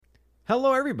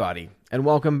Hello, everybody, and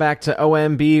welcome back to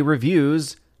OMB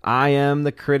Reviews. I am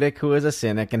the critic who is a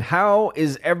cynic, and how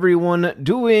is everyone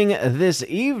doing this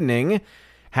evening?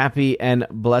 Happy and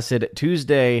blessed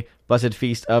Tuesday, blessed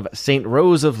feast of St.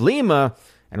 Rose of Lima,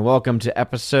 and welcome to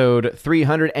episode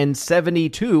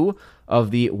 372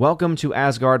 of the Welcome to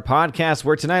Asgard podcast,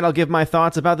 where tonight I'll give my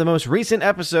thoughts about the most recent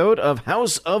episode of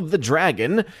House of the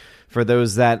Dragon. For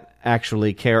those that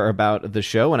actually care about the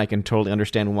show, and I can totally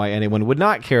understand why anyone would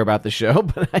not care about the show,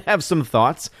 but I have some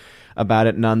thoughts about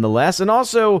it nonetheless. And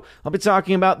also, I'll be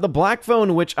talking about The Black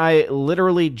Phone, which I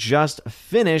literally just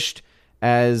finished,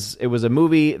 as it was a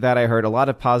movie that I heard a lot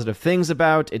of positive things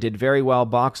about. It did very well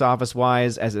box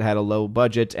office-wise, as it had a low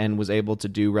budget and was able to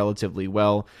do relatively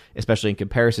well, especially in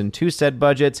comparison to said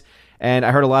budget. And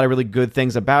I heard a lot of really good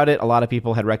things about it. A lot of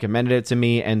people had recommended it to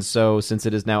me, and so since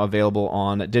it is now available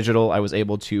on digital, I was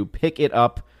able to pick it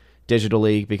up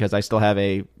digitally because I still have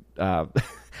a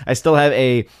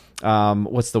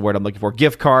what's the word I'm looking for?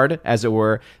 Gift card, as it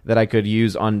were, that I could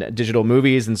use on digital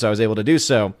movies, and so I was able to do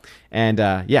so. And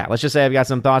let's just say I've got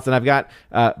some thoughts, and I've got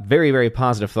very, very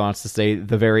positive thoughts to say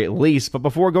the very least. But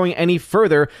before going any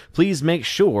further, please make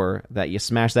sure that you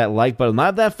smash that like button,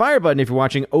 not that fire button if you're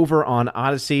watching over on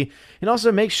Odyssey, and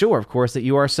also make sure, of course, that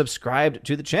you are subscribed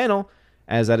to the channel,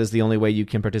 as that is the only way you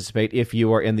can participate if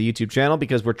you are in the YouTube channel,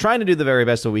 because we're trying to do the very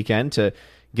best that we can to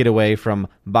get away from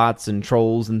bots and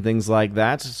trolls and things like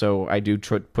that. So I do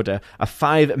put a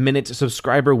 5-minute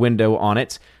subscriber window on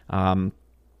it.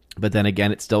 But then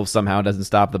again, it still somehow doesn't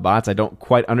stop the bots. I don't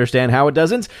quite understand how it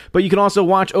doesn't. But you can also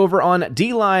watch over on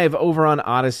DLive over on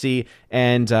Odyssey.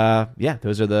 And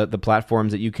those are the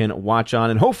platforms that you can watch on.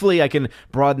 And hopefully I can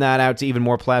broaden that out to even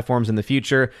more platforms in the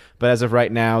future. But as of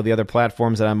right now, the other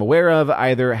platforms that I'm aware of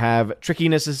either have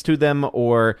trickinesses to them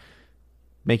or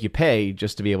make you pay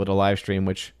just to be able to live stream,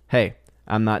 which, hey,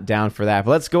 I'm not down for that.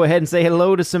 But let's go ahead and say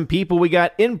hello to some people. We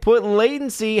got Input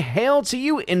Latency. Hail to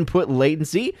you, Input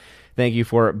Latency. Thank you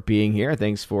for being here.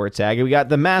 Thanks for tagging. We got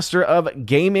the Master of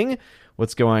Gaming.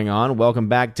 What's going on? Welcome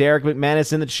back. Derek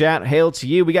McManus in the chat. Hail to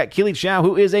you. We got Keely Chow,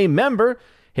 who is a member.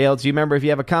 Hail to you, member. If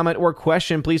you have a comment or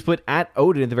question, please put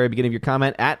 @Odin at the very beginning of your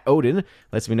comment. @Odin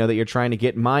lets me know that you're trying to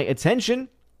get my attention.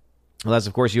 Unless,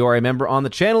 of course, you are a member on the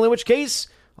channel, in which case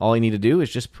all you need to do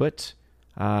is just put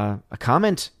a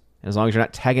comment. And as long as you're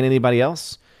not tagging anybody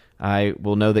else, I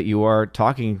will know that you are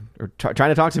talking or trying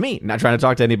to talk to me, not trying to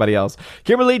talk to anybody else.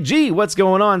 Kimberly G, what's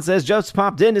going on? Says, just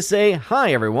popped in to say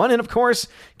hi, everyone. And of course,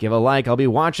 give a like. I'll be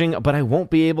watching, but I won't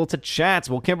be able to chat.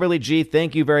 Well, Kimberly G,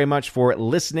 thank you very much for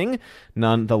listening.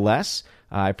 Nonetheless,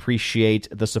 I appreciate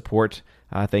the support.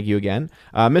 Thank you again.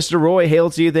 Mr. Roy, hail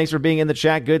to you. Thanks for being in the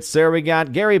chat. Good, sir. We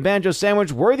got Gary Banjo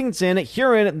Sandwich, Worthington,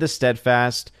 Huron, the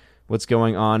Steadfast. What's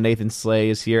going on? Nathan Slay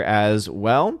is here as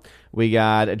well. We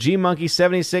got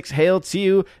GMonkey76, hail to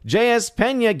you. JS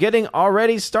Pena getting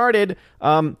already started.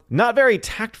 Not very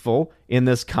tactful in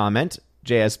this comment,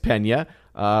 JS Pena.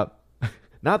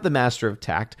 Not the master of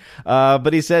tact.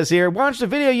 But he says here, watched a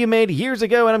video you made years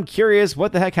ago, and I'm curious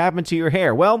what the heck happened to your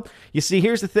hair. Well, you see,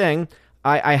 here's the thing.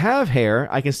 I have hair.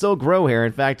 I can still grow hair.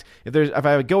 In fact, if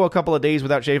I go a couple of days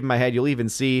without shaving my head, you'll even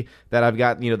see that I've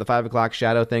got, the 5 o'clock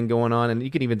shadow thing going on, and you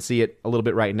can even see it a little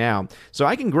bit right now. So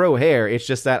I can grow hair. It's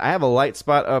just that I have a light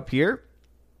spot up here.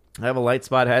 I have a light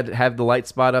spot, had the light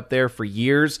spot up there for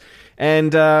years.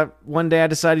 And one day I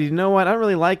decided, you know what? I don't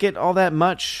really like it all that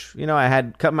much. I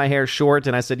had cut my hair short,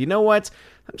 and I said, you know what?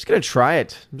 I'm just going to try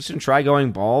it. I'm just going to try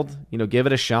going bald, give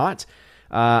it a shot.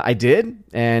 I did,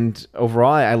 and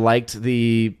overall, I liked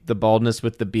the baldness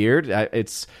with the beard.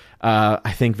 It's,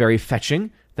 I think, very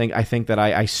fetching. I think that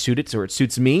I suit it, or it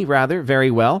suits me, rather,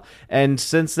 very well. And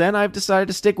since then, I've decided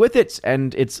to stick with it,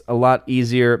 and it's a lot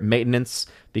easier maintenance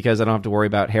because I don't have to worry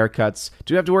about haircuts.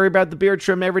 Do have to worry about the beard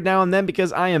trim every now and then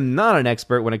because I am not an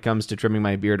expert when it comes to trimming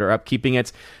my beard or upkeeping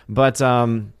it. But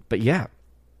yeah,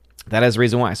 that is the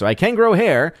reason why. So I can grow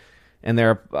hair. And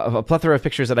there are a plethora of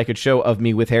pictures that I could show of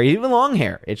me with hair, even long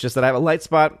hair. It's just that I have a light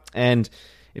spot, and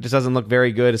it just doesn't look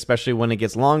very good, especially when it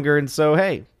gets longer. And so,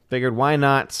 hey, figured why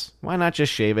not? Why not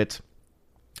just shave it?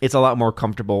 It's a lot more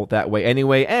comfortable that way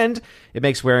anyway, and it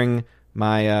makes wearing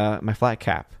my my flat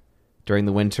cap during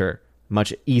the winter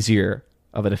much easier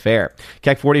of an affair.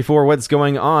 Keck44, what's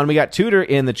going on? We got Tudor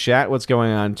in the chat. What's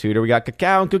going on, Tudor? We got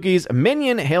Cacao and Cookies.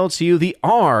 Minion, hail to you. The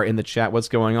R in the chat. What's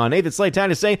going on? Nathan Slay, time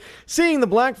to say, seeing the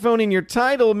Black Phone in your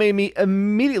title made me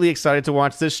immediately excited to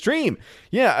watch this stream.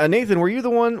 Yeah, Nathan, were you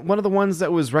one of the ones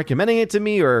that was recommending it to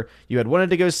me, or you had wanted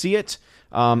to go see it?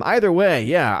 Either way,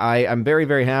 yeah, I'm very,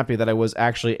 very happy that I was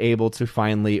actually able to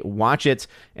finally watch it,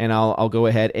 and I'll go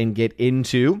ahead and get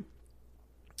into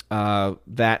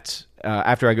that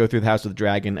after I go through the House of the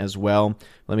Dragon as well.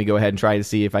 Let me go ahead and try to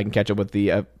see if I can catch up with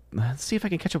the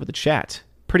chat.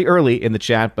 Pretty early in the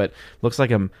chat, but looks like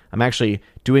I'm actually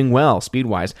doing well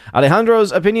speed-wise.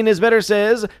 Alejandro's opinion is better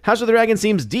says, House of the Dragon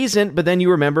seems decent, but then you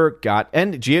remember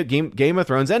Game of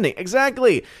Thrones ending.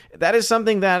 Exactly. That is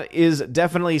something that is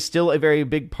definitely still a very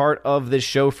big part of this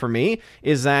show for me,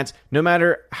 is that no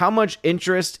matter how much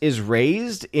interest is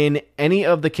raised in any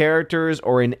of the characters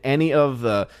or in any of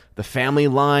the family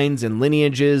lines and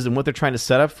lineages and what they're trying to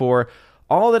set up for,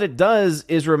 all that it does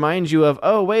is remind you of,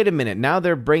 oh, wait a minute, now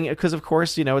they're bringing, because of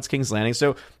course, it's King's Landing,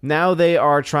 so now they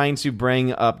are trying to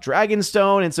bring up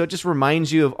Dragonstone, and so it just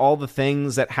reminds you of all the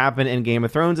things that happen in Game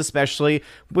of Thrones, especially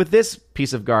with this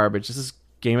piece of garbage. This is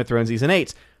Game of Thrones Season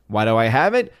 8. Why do I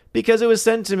have it? Because it was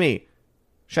sent to me.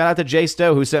 Shout out to Jay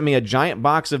Stowe, who sent me a giant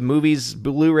box of movies,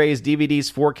 Blu-rays, DVDs,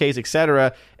 4Ks,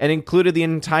 etc., and included the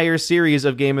entire series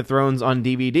of Game of Thrones on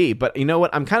DVD. But you know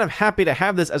what? I'm kind of happy to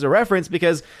have this as a reference,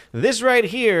 because this right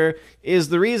here is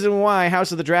the reason why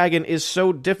House of the Dragon is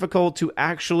so difficult to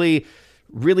actually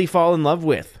really fall in love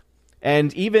with.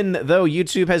 And even though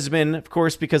YouTube has been, of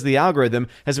course, because of the algorithm,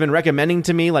 has been recommending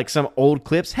to me like some old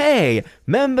clips, hey,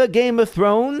 remember Game of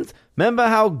Thrones? Remember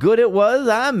how good it was?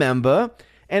 I remember.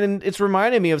 And it's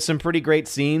reminded me of some pretty great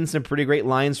scenes, some pretty great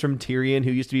lines from Tyrion,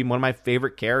 who used to be one of my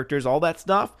favorite characters, all that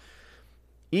stuff.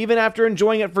 Even after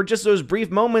enjoying it for just those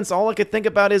brief moments, all I could think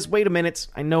about is, wait a minute,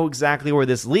 I know exactly where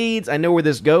this leads, I know where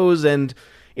this goes, and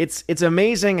it's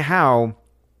amazing how,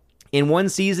 in one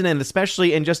season, and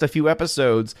especially in just a few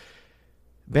episodes,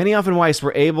 Benioff and Weiss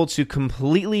were able to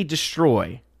completely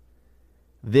destroy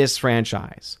this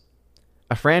franchise.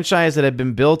 A franchise that had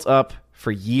been built up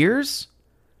for years,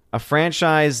 a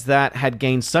franchise that had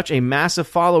gained such a massive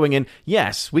following. And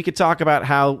yes, we could talk about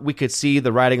how we could see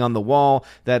the writing on the wall,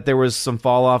 that there was some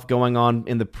fall off going on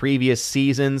in the previous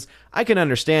seasons. I can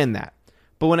understand that.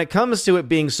 But when it comes to it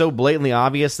being so blatantly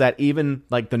obvious that even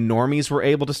like the normies were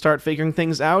able to start figuring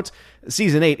things out,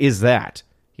 season 8 is that.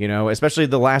 Especially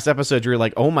the last episode, you're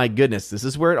like, oh my goodness, this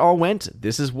is where it all went.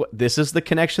 This is the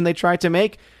connection they tried to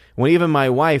make. When even my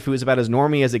wife, who is about as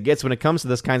normie as it gets when it comes to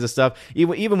this kinds of stuff,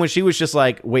 even when she was just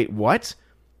like, wait, what?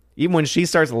 Even when she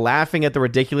starts laughing at the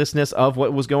ridiculousness of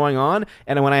what was going on,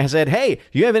 and when I said, hey,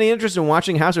 do you have any interest in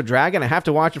watching House of Dragon? I have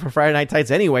to watch it for Friday Night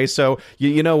Tights anyway, so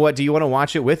you know what? Do you want to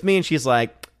watch it with me? And she's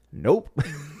like, nope.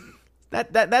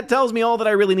 That tells me all that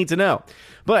I really need to know.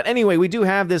 But anyway, we do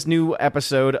have this new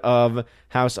episode of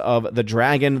House of the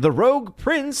Dragon, The Rogue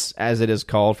Prince, as it is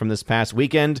called, from this past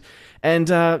weekend. And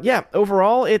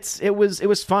overall, it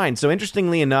was fine. So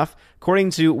interestingly enough,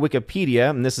 according to Wikipedia,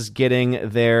 and this is getting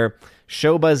their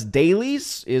Showbuzz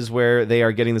Dailies, is where they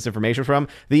are getting this information from.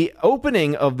 The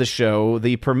opening of the show,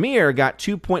 the premiere, got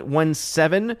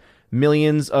 2.17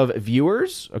 millions of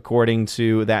viewers, according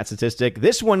to that statistic.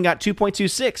 This one got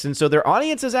 2.26, and so their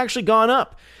audience has actually gone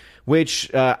up,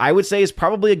 which I would say is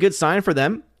probably a good sign for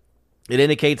them. It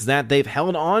indicates that they've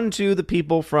held on to the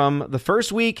people from the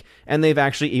first week, and they've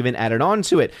actually even added on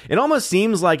to it. It almost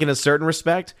seems like, in a certain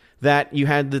respect, that you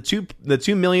had the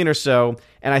 2 million or so,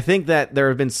 and I think that there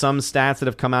have been some stats that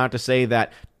have come out to say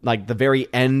that like the very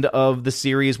end of the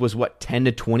series was 10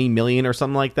 to 20 million or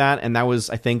something like that, and that was,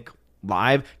 I think,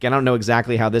 live. Again, I don't know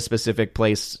exactly how this specific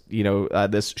place,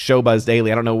 this Showbuzz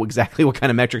Daily, I don't know exactly what kind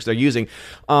of metrics they're using,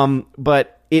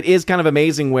 but it is kind of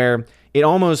amazing where it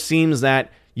almost seems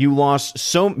that you lost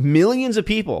so millions of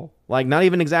people, like not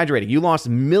even exaggerating, you lost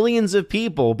millions of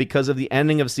people because of the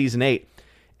ending of season 8.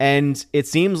 And it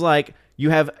seems like you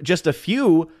have just a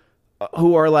few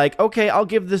who are like, okay, I'll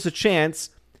give this a chance.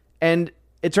 And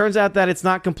it turns out that it's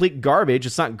not complete garbage.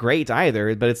 It's not great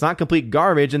either, but it's not complete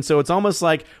garbage. And so it's almost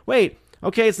like, wait,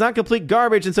 okay, it's not complete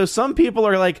garbage. And so some people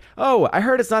are like, oh, I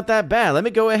heard it's not that bad. Let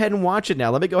me go ahead and watch it now.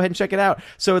 Let me go ahead and check it out.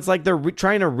 So it's like they're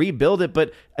trying to rebuild it.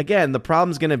 But again, the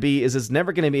problem's going to be is it's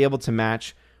never going to be able to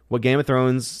match what Game of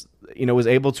Thrones, was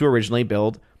able to originally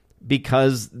build,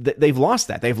 because they've lost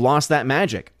that. They've lost that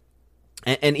magic.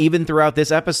 And even throughout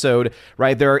this episode,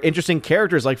 right, there are interesting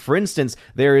characters. Like, for instance,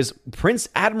 there is Prince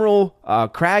Admiral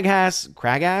Cragass?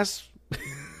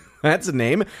 That's a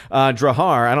name.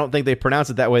 Drahar. I don't think they pronounce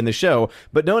it that way in the show,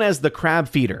 but known as the Crab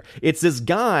Feeder. It's this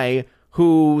guy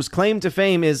whose claim to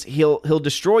fame is he'll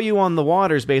destroy you on the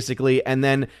waters, basically, and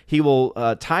then he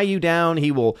will tie you down.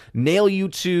 He will nail you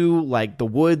to, like, the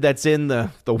wood that's in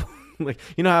the like,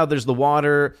 how there's the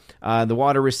water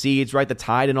recedes, right? The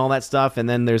tide and all that stuff. And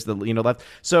then there's the,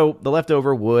 so the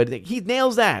leftover wood, he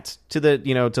nails that to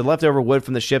to leftover wood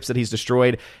from the ships that he's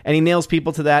destroyed. And he nails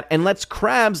people to that and lets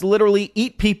crabs literally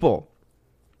eat people.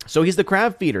 So he's the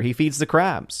crab feeder. He feeds the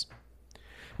crabs.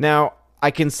 Now,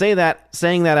 I can say that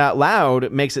saying that out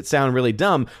loud makes it sound really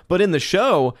dumb, but in the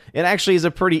show, it actually is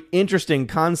a pretty interesting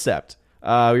concept.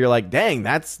 You're like, dang,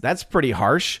 that's pretty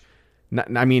harsh.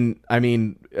 I mean,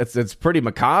 it's pretty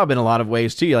macabre in a lot of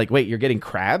ways too. You're like, wait, you're getting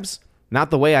crabs? Not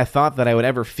the way I thought that I would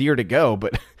ever fear to go,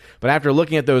 but after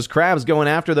looking at those crabs going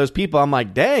after those people, I'm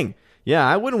like, dang, yeah,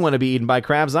 I wouldn't want to be eaten by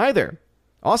crabs either.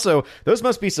 Also, those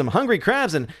must be some hungry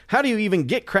crabs, and how do you even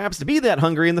get crabs to be that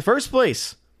hungry in the first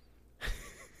place?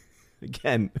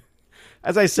 Again,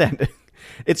 as I said,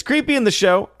 it's creepy in the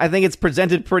show. I think it's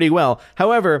presented pretty well.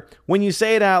 However, when you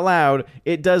say it out loud,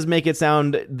 it does make it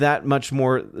sound that much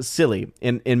more silly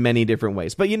in many different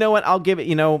ways. But you know what? I'll give it,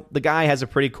 the guy has a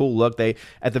pretty cool look.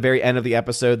 At the very end of the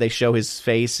episode, they show his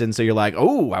face, and so you're like,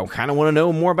 oh, I kind of want to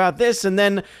know more about this. And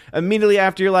then immediately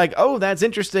after, you're like, oh, that's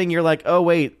interesting. You're like, oh,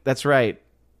 wait, that's right.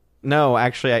 No,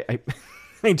 actually, I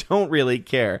I don't really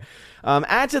care.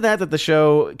 Add to that the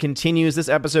show continues, this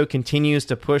episode continues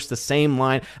to push the same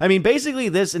line. I mean, basically,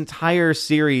 this entire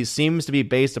series seems to be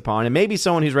based upon, and maybe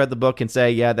someone who's read the book can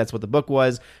say, yeah, that's what the book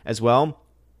was as well.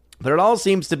 But it all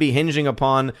seems to be hinging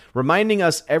upon reminding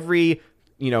us every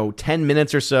 10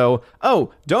 minutes or so,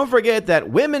 oh, don't forget that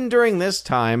women during this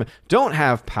time don't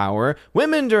have power.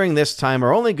 Women during this time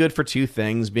are only good for two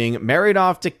things: being married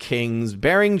off to kings,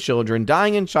 bearing children,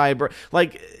 dying in childbirth.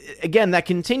 Like, again, that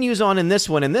continues on in this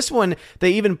one. In this one, they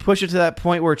even push it to that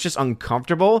point where it's just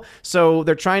uncomfortable. So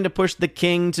they're trying to push the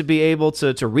king to be able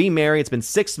to remarry. It's been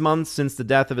 6 months since the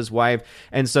death of his wife.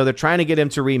 And so they're trying to get him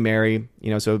to remarry.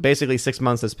 So basically 6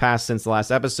 months has passed since the last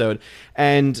episode.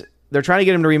 And they're trying to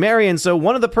get him to remarry, and so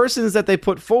one of the persons that they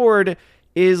put forward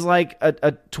is like it's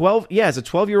a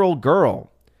 12-year-old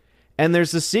girl. And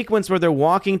there's a sequence where they're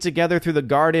walking together through the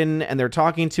garden, and they're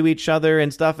talking to each other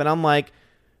and stuff, and I'm like,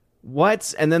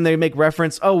 what? And then they make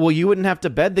reference, oh, well, you wouldn't have to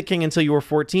bed the king until you were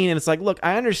 14, and it's like, look,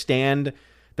 I understand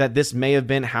that this may have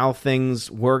been how things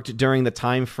worked during the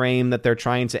time frame that they're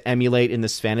trying to emulate in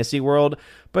this fantasy world,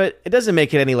 but it doesn't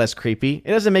make it any less creepy.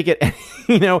 It doesn't make it,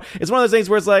 it's one of those things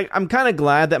where it's like, I'm kind of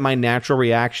glad that my natural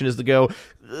reaction is to go,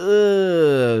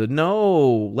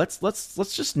 no, let's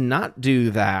just not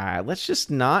do that. Let's just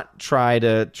not try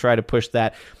to push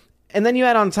that. And then you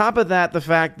add on top of that the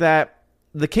fact that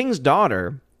the king's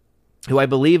daughter, who I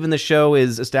believe in the show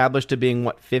is established to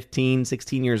being, 15,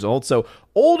 16 years old. So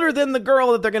older than the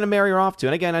girl that they're going to marry her off to.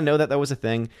 And again, I know that was a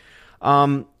thing.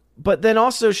 But then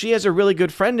also she has a really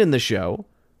good friend in the show.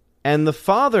 And the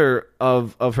father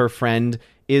of her friend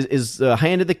is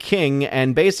hand of the king.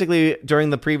 And basically during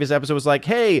the previous episode was like,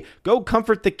 hey, go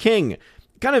comfort the king.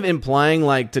 Kind of implying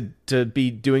like to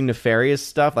be doing nefarious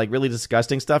stuff, like really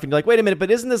disgusting stuff. And you're like, wait a minute, but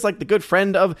isn't this like the good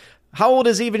friend of, how old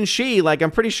is even she? Like,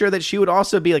 I'm pretty sure that she would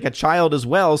also be like a child as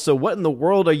well. So what in the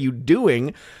world are you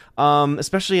doing?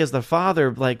 Especially as the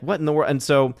father, like what in the world? And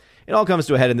so it all comes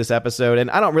to a head in this episode.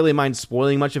 And I don't really mind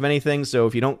spoiling much of anything. So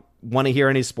if you don't want to hear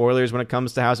any spoilers when it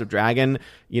comes to House of Dragon,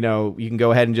 you can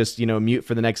go ahead and just, mute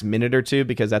for the next minute or two,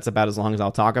 because that's about as long as I'll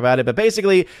talk about it. But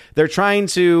basically, they're trying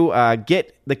to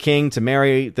get the king to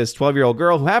marry this 12-year-old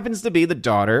girl who happens to be the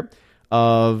daughter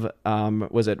of,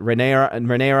 was it Rhaenyra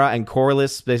and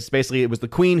Corlys? Basically, it was the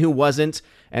queen who wasn't,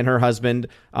 and her husband,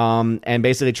 and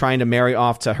basically trying to marry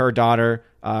off to her daughter,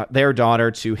 their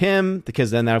daughter to him, because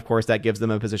then that, of course, that gives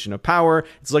them a position of power.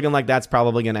 It's looking like that's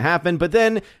probably going to happen. But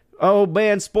then, oh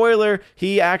man, spoiler,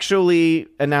 he actually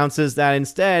announces that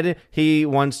instead he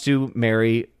wants to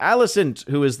marry Alicent,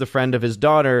 who is the friend of his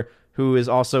daughter, who is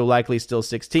also likely still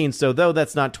 16. So though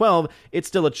that's not 12, it's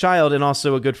still a child and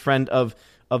also a good friend of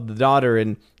the daughter.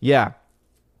 And yeah,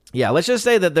 let's just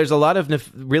say that there's a lot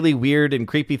of really weird and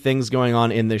creepy things going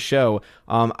on in this show.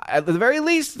 At the very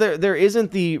least, there isn't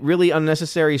the really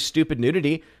unnecessary stupid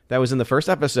nudity that was in the first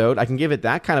episode. I can give it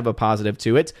that kind of a positive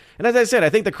to it. And as I said, I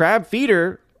think the crab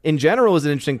feeder in general is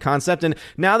an interesting concept, and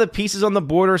now the pieces on the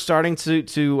board are starting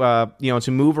to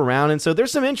move around, and so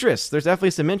there's some interest. There's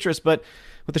definitely some interest, but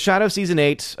with the shadow of season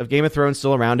 8 of Game of Thrones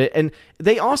still around it, and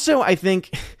they also, I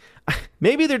think,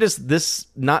 maybe they're just this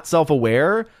not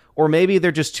self-aware, or maybe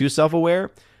they're just too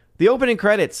self-aware. The opening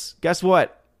credits, guess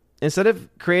what? Instead of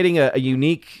creating a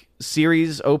unique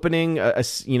series opening, a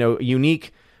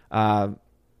unique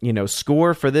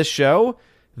score for this show,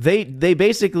 they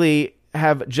basically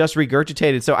have just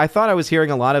regurgitated. So I thought I was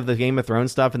hearing a lot of the Game of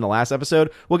Thrones stuff in the last episode.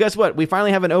 Well, guess what? We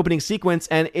finally have an opening sequence,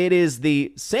 and it is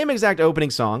the same exact opening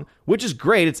song, which is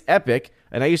great. It's epic,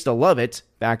 and I used to love it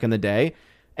back in the day.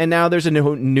 And now there's a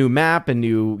new map and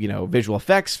new, visual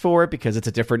effects for it because it's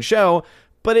a different show.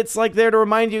 But it's like there to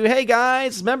remind you, hey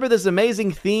guys, remember this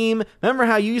amazing theme? Remember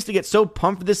how you used to get so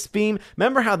pumped for this theme?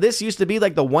 Remember how this used to be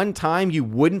like the one time you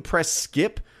wouldn't press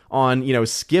skip on,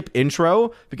 skip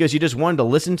intro because you just wanted to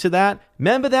listen to that.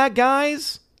 Remember that,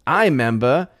 guys? I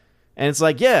remember. And it's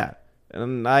like, yeah.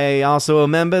 And I also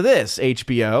remember this,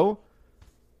 HBO.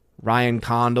 Ryan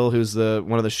Condal, who's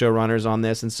one of the showrunners on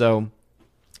this. And so,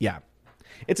 yeah.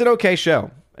 It's an okay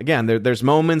show. Again, there's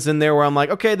moments in there where I'm like,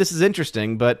 okay, this is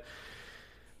interesting, but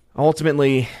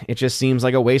ultimately, it just seems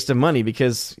like a waste of money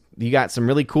because you got some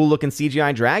really cool looking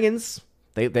CGI dragons.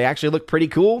 They actually look pretty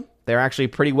cool. They're actually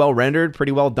pretty well rendered,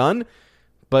 pretty well done.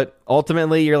 But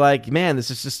ultimately, you're like, man, this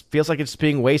is just feels like it's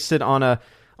being wasted on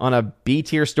a B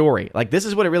tier story. Like, this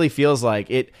is what it really feels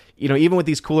like. It, even with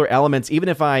these cooler elements, even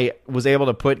if I was able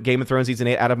to put Game of Thrones season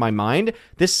 8 out of my mind,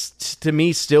 this to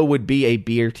me still would be a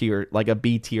B tier, like a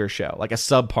B tier show, like a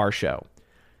subpar show.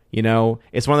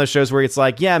 It's one of those shows where it's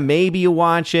like, yeah, maybe you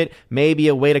watch it, maybe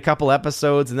you wait a couple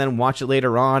episodes and then watch it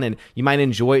later on, and you might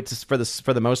enjoy it for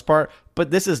the most part. But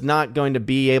this is not going to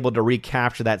be able to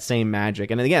recapture that same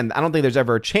magic. And again, I don't think there's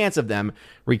ever a chance of them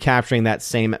recapturing that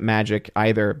same magic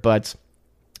either. But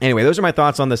anyway, those are my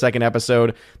thoughts on the second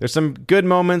episode. There's some good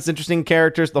moments, interesting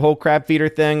characters, the whole crab feeder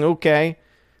thing. Okay.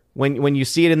 When you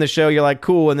see it in the show, you're like,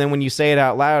 cool. And then when you say it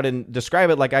out loud and describe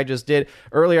it like I just did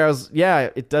earlier,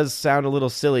 it does sound a little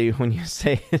silly when you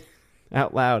say it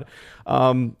out loud.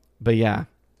 But yeah,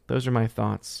 those are my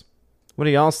thoughts. What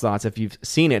are y'all's thoughts? If you've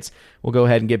seen it, we'll go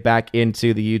ahead and get back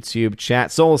into the YouTube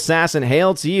chat. Soul Assassin,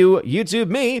 hail to you. YouTube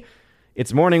me.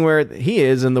 It's morning where he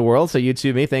is in the world, so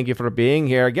YouTube me, thank you for being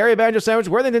here. Gary Badger Sandwich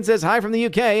Worthington says, hi from the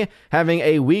UK, having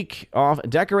a week off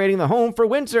decorating the home for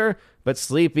winter, but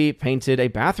Sleepy painted a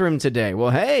bathroom today.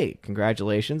 Well, hey,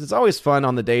 congratulations. It's always fun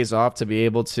on the days off to be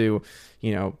able to,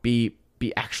 be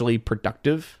actually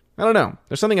productive. I don't know.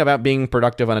 There's something about being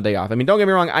productive on a day off. I mean, don't get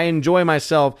me wrong, I enjoy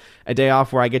myself a day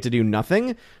off where I get to do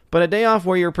nothing, but a day off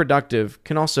where you're productive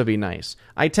can also be nice.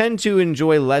 I tend to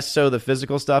enjoy less so the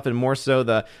physical stuff and more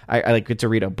so I like get to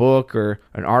read a book or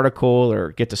an article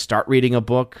or get to start reading a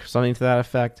book, something to that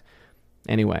effect.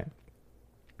 Anyway,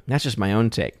 that's just my own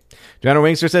take. Joanna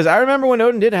Wingster says, I remember when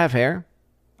Odin did have hair.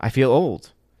 I feel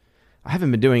old. I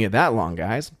haven't been doing it that long,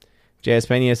 guys. J.S.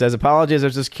 Pena says, apologies, I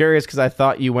was just curious because I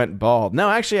thought you went bald. No,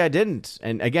 actually, I didn't.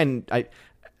 And again, I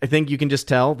think you can just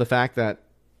tell the fact that,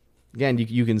 again,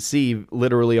 you can see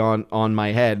literally on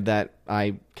my head that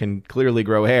I can clearly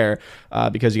grow hair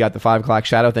because you got the 5 o'clock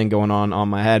shadow thing going on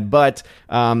my head. But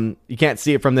you can't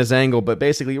see it from this angle. But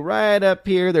basically, right up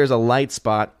here, there's a light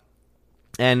spot.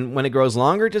 And when it grows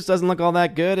longer, it just doesn't look all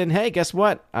that good. And hey, guess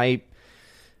what? I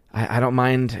don't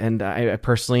mind, and I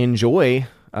personally enjoy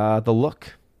the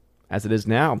look as it is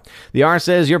now. The R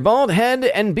says, your bald head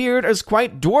and beard is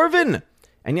quite dwarven,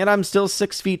 and yet I'm still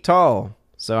 6 feet tall.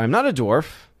 So I'm not a dwarf,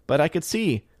 but I could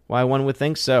see why one would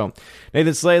think so.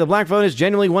 Nathan Slay, The Black Phone is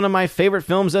genuinely one of my favorite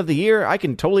films of the year. I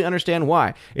can totally understand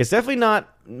why. It's definitely not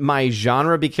my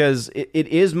genre because it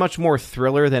is much more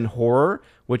thriller than horror,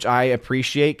 which I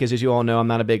appreciate because, as you all know, I'm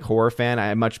not a big horror fan.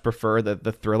 I much prefer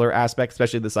the thriller aspect,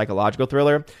 especially the psychological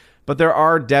thriller. But there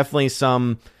are definitely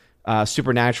some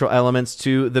supernatural elements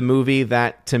to the movie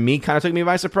that, to me, kind of took me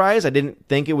by surprise. I didn't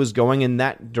think it was going in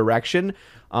that direction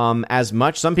as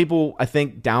much. Some people, I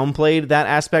think, downplayed that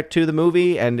aspect to the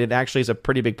movie, and it actually is a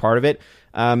pretty big part of it.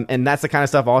 And that's the kind of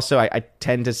stuff also I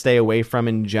tend to stay away from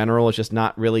in general. It's just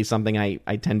not really something I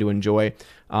tend to enjoy.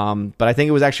 But I think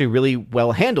it was actually really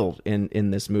well handled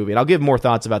in this movie. And I'll give more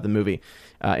thoughts about the movie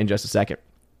in just a second.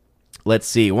 Let's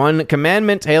see. One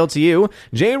Commandment, hail to you.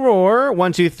 J-Roar,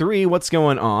 123, what's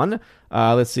going on?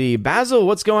 Let's see. Basil,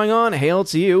 what's going on? Hail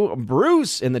to you.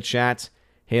 Bruce in the chat.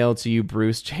 Hail to you,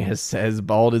 Bruce. JS says,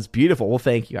 bald is beautiful. Well,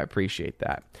 thank you. I appreciate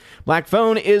that. Black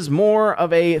Phone is more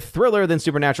of a thriller than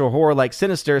supernatural horror like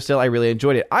Sinister. Still, I really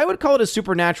enjoyed it. I would call it a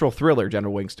supernatural thriller,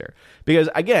 General Wingster. Because,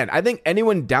 again, I think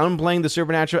anyone downplaying the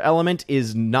supernatural element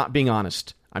is not being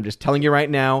honest. I'm just telling you right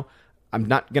now. I'm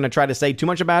not going to try to say too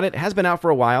much about it. It has been out for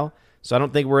a while. So I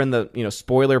don't think we're in the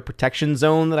spoiler protection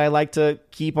zone that I like to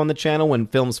keep on the channel when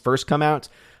films first come out,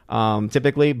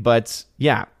 typically. But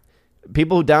yeah,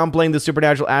 people who downplaying the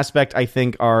supernatural aspect, I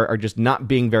think, are just not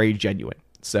being very genuine.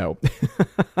 So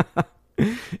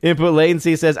Input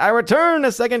Latency says, I return,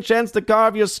 a second chance to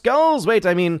carve your skulls. Wait,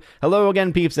 I mean, hello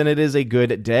again, peeps, and it is a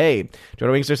good day.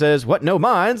 Jordan Wingster says, what, no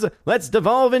minds? Let's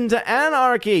devolve into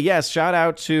anarchy. Yes, shout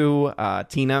out to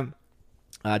Tina.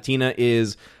 Tina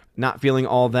is not feeling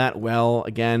all that well.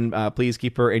 Again, please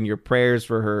keep her in your prayers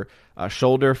for her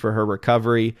shoulder, for her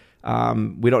recovery.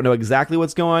 We don't know exactly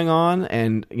what's going on,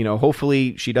 and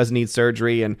hopefully she doesn't need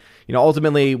surgery, and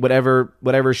ultimately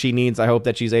whatever she needs, I hope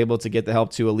that she's able to get the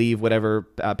help to alleviate whatever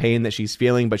pain that she's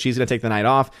feeling. But she's going to take the night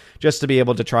off just to be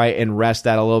able to try and rest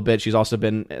that a little bit. She's also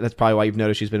been, that's probably why you've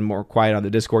noticed she's been more quiet on the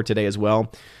Discord today as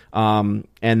well. And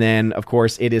then of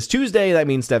course it is Tuesday. That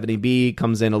means Stephanie B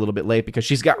comes in a little bit late because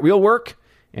she's got real work.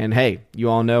 And hey, you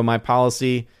all know my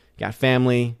policy. You got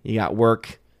family, you got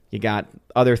work, you got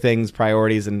other things,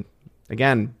 priorities, and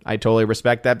again, I totally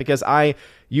respect that because I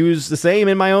use the same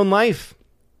in my own life.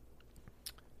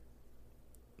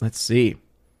 Let's see.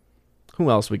 Who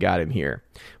else we got in here?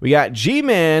 We got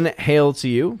G-Man, hail to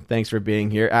you. Thanks for being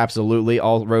here. Absolutely.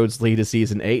 All roads lead to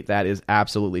season 8. That is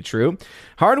absolutely true.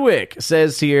 Hardwick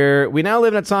says here, we now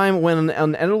live in a time when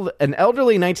an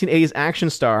elderly 1980s action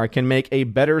star can make a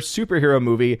better superhero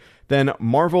movie than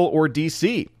Marvel or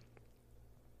DC.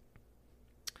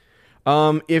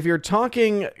 If you're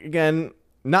talking, again,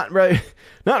 not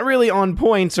really on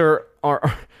points or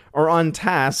on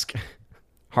task,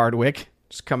 Hardwick,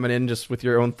 just coming in just with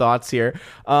your own thoughts here.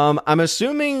 I'm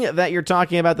assuming that you're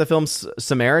talking about the film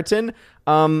Samaritan.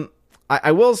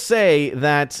 I will say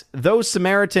that though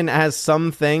Samaritan has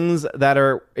some things that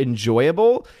are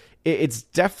enjoyable, it's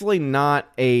definitely not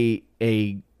a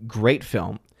great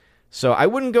film. So I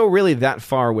wouldn't go really that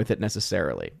far with it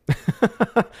necessarily.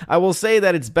 I will say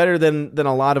that it's better than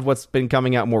a lot of what's been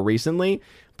coming out more recently,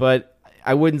 but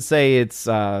I wouldn't say it's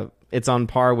on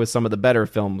par with some of the better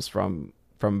films from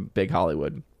big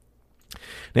Hollywood.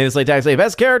 Nathan Slate Tag say,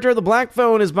 best character of the Black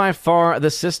Phone is by far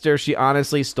the sister. She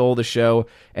honestly stole the show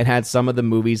and had some of the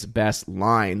movie's best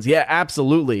lines. Yeah,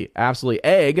 absolutely. Absolutely.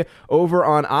 Egg over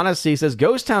on Odyssey says,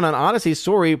 Ghost Town on Odyssey.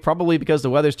 Sorry, probably because the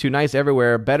weather's too nice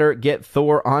everywhere. Better get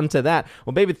Thor onto that.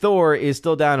 Well, baby Thor is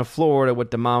still down in Florida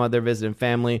with the mama. They're visiting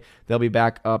family. They'll be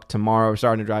back up tomorrow.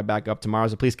 Starting to drive back up tomorrow.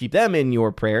 So please keep them in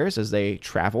your prayers as they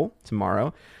travel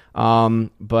tomorrow.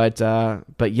 But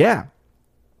yeah.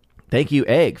 Thank you,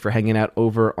 Egg, for hanging out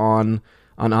over on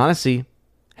Odyssey,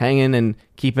 hanging and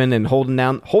keeping and holding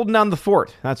down the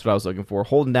fort. That's what I was looking for,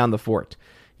 holding down the fort.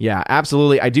 Yeah,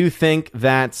 absolutely. I do think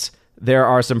that there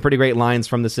are some pretty great lines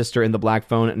from the sister in the Black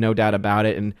Phone, no doubt about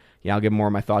it. And yeah, I'll give more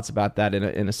of my thoughts about that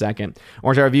in a second.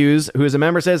 Orange Hour Reviews, who is a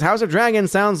member, says House of Dragon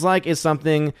sounds like it is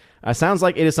something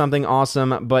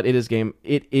awesome, but it is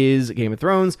Game of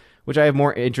Thrones, which I have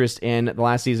more interest in. The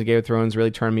last season of Game of Thrones really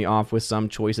turned me off with some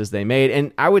choices they made.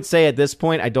 And I would say at this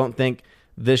point, I don't think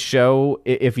this show,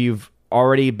 if you've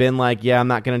already been like, yeah, I'm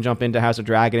not going to jump into House of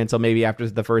Dragon until maybe after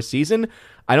the first season,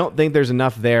 I don't think there's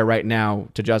enough there right now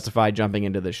to justify jumping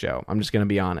into this show. I'm just going to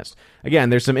be honest. Again,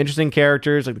 there's some interesting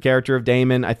characters, like the character of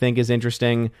Daemon, I think is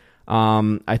interesting.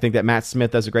 I think that Matt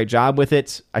Smith does a great job with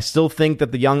it. I still think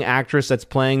that the young actress that's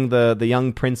playing the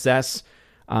young princess,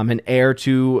 an heir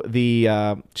to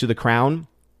the crown,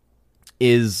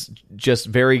 is just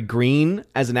very green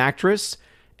as an actress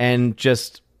and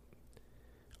just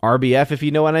RBF, if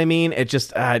you know what I mean.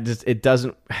 It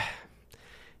doesn't.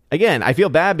 Again, I feel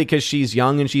bad because she's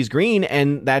young and she's green,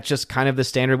 and that's just kind of the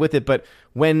standard with it. But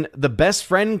when the best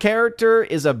friend character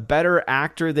is a better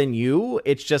actor than you,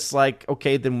 it's just like,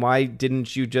 okay, then why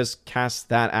didn't you just cast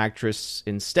that actress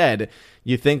instead?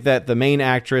 You think that the main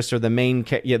actress or the main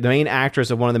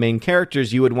actress of one of the main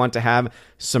characters, you would want to have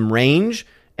some range,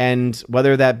 and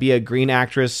whether that be a green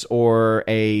actress or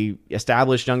a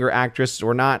established younger actress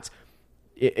or not,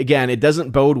 again, it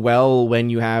doesn't bode well when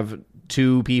you have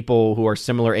two people who are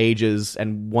similar ages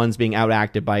and one's being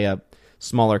outacted by a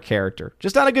smaller character.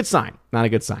 Just not a good sign. Not a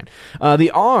good sign.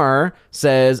 The R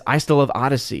says, I still have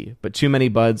Odyssey, but too many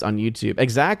buds on YouTube.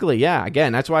 Exactly. Yeah.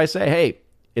 Again, that's why I say, hey,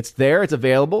 it's there. It's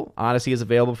available. Odyssey is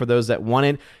available for those that want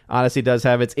it. Odyssey does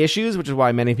have its issues, which is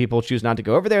why many people choose not to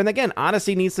go over there. And again,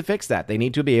 Odyssey needs to fix that. They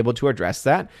need to be able to address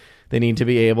that. They need to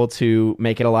be able to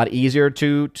make it a lot easier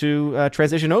to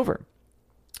transition over.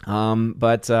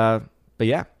 But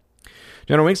yeah.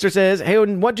 General Wingster says, hey,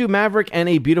 what do Maverick and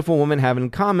a beautiful woman have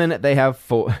in common? They have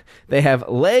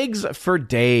legs for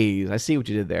days. I see what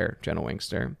you did there, General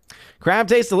Wingster. Crab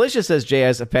tastes delicious, says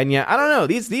J.S. Pena. I don't know.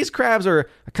 These crabs are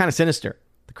kind of sinister.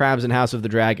 The crabs in House of the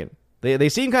Dragon. They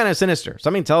seem kind of sinister.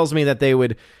 Something tells me that they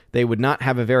would not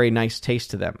have a very nice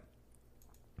taste to them.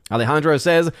 Alejandro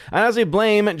says, I honestly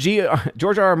blame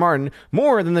George R.R. Martin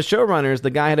more than the showrunners.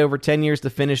 The guy had over 10 years to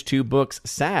finish 2 books.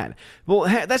 Sad. Well,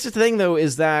 that's just the thing, though,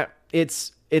 is that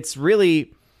it's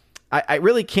really, I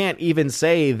really can't even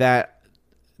say that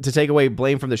to take away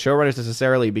blame from the showrunners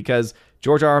necessarily, because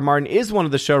George R.R. Martin is one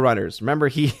of the showrunners. Remember,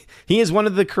 he is one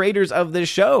of the creators of this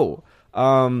show.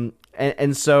 And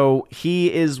and so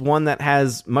he is one that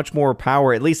has much more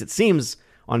power, at least it seems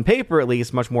on paper, at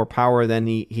least much more power than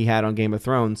he had on Game of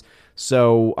Thrones.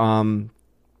 So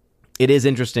it is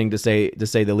interesting to say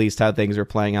the least how things are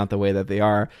playing out the way that they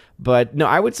are. But no,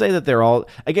 I would say that they're all,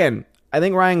 again, I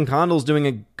think Ryan Condal's doing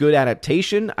a good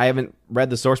adaptation. I haven't read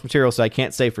the source material, so I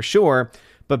can't say for sure.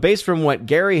 But based from what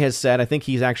Gary has said, I think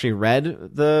he's actually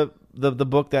read the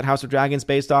book that House of Dragon's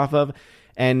based off of.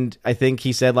 And I think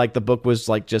he said like the book was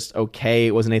like just okay.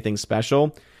 It wasn't anything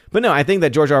special. But no, I think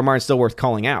that George R. R. Martin's still worth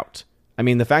calling out. I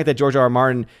mean, the fact that George R. R.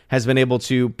 Martin has been able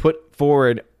to put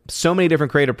forward so many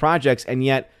different creative projects and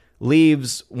yet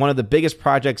leaves one of the biggest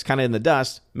projects kind of in the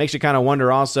dust makes you kind of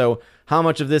wonder also how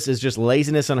much of this is just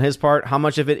laziness on his part, how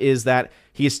much of it is that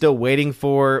he is still waiting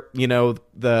for,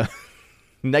 the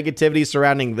negativity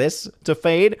surrounding this to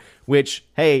fade, which,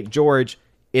 hey, George,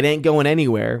 it ain't going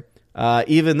anywhere.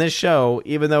 Even this show,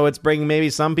 even though it's bringing maybe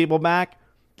some people back,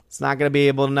 it's not going to be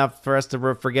able enough for us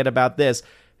to forget about this.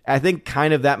 I think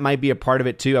kind of that might be a part of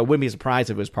it too. I wouldn't be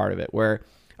surprised if it was part of it, where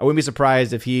I wouldn't be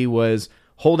surprised if he was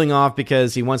holding off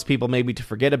because he wants people maybe to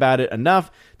forget about it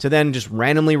enough to then just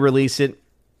randomly release it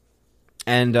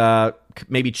and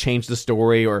maybe change the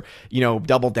story or,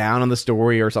 double down on the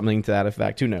story or something to that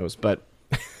effect. Who knows? But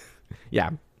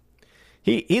yeah,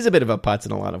 he's a bit of a putz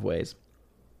in a lot of ways.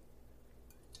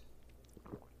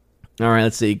 All right,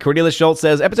 let's see. Cornelius Schultz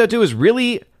says, episode 2 is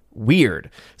really weird,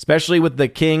 especially with the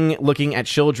king looking at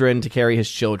children to carry his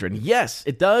children. Yes,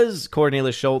 it does,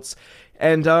 Cornelius Schultz.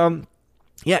 And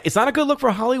yeah, it's not a good look for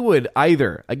Hollywood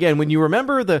either. Again, when you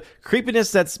remember the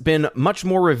creepiness that's been much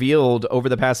more revealed over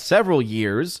the past several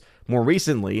years, more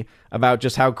recently, about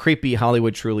just how creepy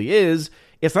Hollywood truly is,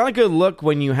 it's not a good look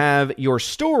when you have your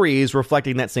stories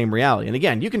reflecting that same reality. And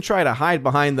again, you can try to hide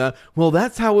behind well,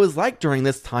 that's how it was like during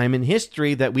this time in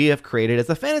history that we have created as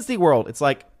a fantasy world. It's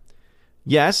like,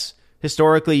 yes,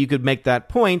 historically you could make that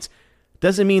point.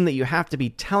 Doesn't mean that you have to be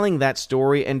telling that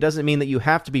story, and doesn't mean that you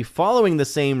have to be following the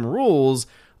same rules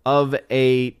of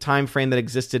a time frame that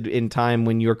existed in time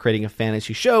when you're creating a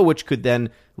fantasy show, which could then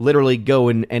literally go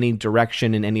in any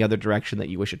direction, in any other direction that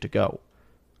you wish it to go.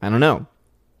 I don't know.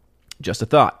 Just a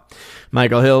thought.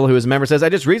 Michael Hill, who is a member, says, I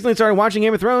just recently started watching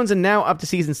Game of Thrones and now up to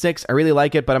season 6. I really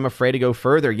like it, but I'm afraid to go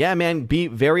further. Yeah, man, be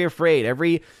very afraid.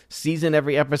 Every season,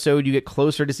 every episode, you get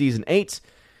closer to season 8.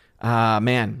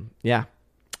 Man, yeah.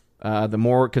 The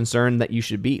more concerned that you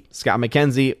should be. Scott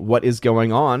McKenzie, what is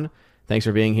going on? Thanks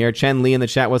for being here. Chen Lee in the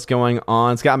chat, what's going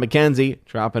on? Scott McKenzie,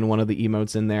 dropping one of the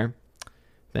emotes in there.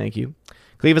 Thank you.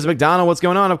 Clevis McDonald, what's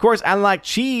going on? Of course, I like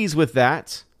cheese with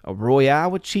that. A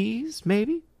Royale with cheese,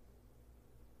 maybe?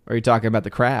 Or are you talking about the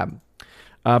crab?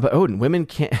 But Odin, women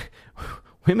can't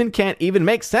even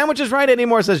make sandwiches right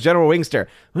anymore, says General Wingster.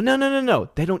 Well, no.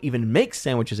 They don't even make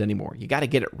sandwiches anymore. You got to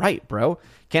get it right, bro.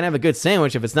 Can't have a good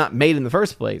sandwich if it's not made in the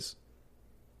first place.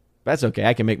 That's okay.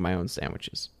 I can make my own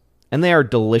sandwiches. And they are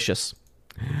delicious.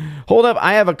 Hold up.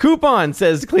 I have a coupon,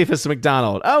 says Clevis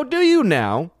McDonald. Oh, do you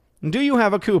now? Do you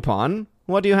have a coupon?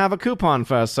 What do you have a coupon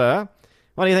for, sir?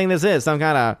 What do you think this is? Some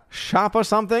kind of shop or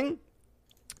something?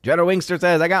 General Wingster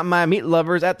says, I got my meat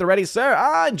lovers at the ready, sir.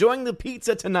 Enjoying the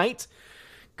pizza tonight.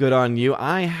 Good on you.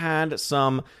 I had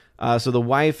some, so the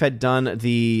wife had done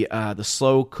the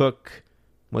slow cook,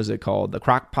 what is it called? The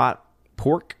crock pot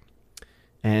pork.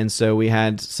 And so we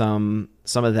had some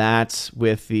of that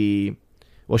with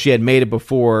she had made it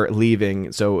before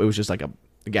leaving. So it was just like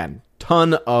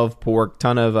ton of pork,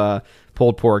 ton of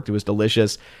pulled pork. It was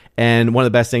delicious. And one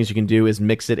of the best things you can do is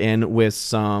mix it in with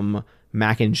some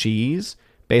mac and cheese.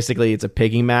 Basically, it's a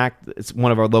piggy mac. It's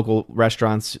one of our local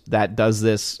restaurants that does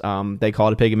this. They call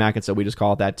it a piggy mac, and so we just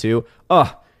call it that too.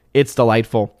 Oh, it's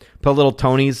delightful. Put little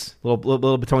Tony's,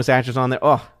 little Tony sachets on there.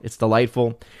 Oh, it's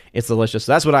delightful. It's delicious.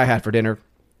 So that's what I had for dinner,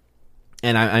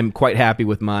 and I'm quite happy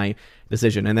with my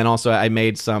decision. And then also I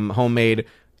made some homemade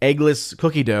eggless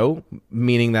cookie dough,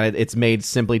 meaning that it's made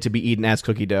simply to be eaten as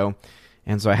cookie dough.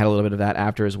 And so I had a little bit of that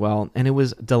after as well, and it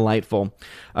was delightful.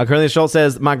 Cornelius Schultz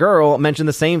says, my girl mentioned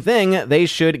the same thing. They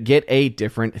should get a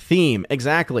different theme.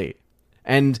 Exactly.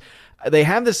 And they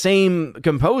have the same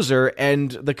composer, and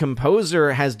the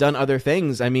composer has done other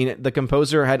things. I mean, the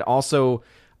composer had also,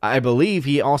 I believe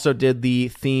he also did the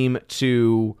theme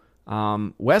to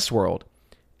Westworld.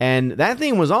 And that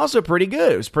theme was also pretty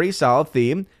good. It was a pretty solid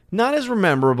theme. Not as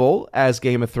memorable as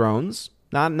Game of Thrones.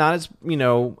 Not as,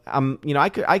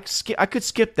 I could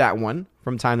skip that one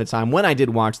from time to time when I did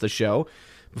watch the show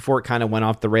before it kind of went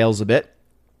off the rails a bit.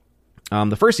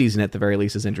 The first season, at the very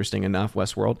least, is interesting enough,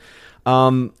 Westworld.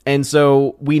 And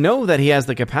so we know that he has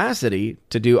the capacity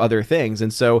to do other things.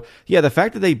 And so, yeah, the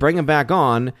fact that they bring him back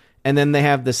on and then they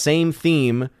have the same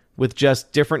theme with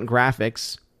just different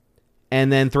graphics.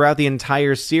 And then throughout the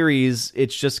entire series,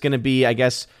 it's just going to be, I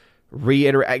guess,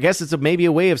 I guess it's maybe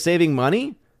a way of saving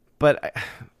money. But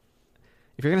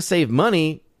if you're going to save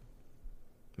money,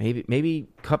 maybe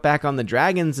cut back on the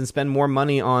dragons and spend more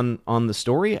money on the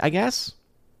story, I guess.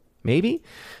 Maybe.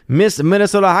 Miss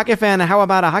Minnesota hockey fan, how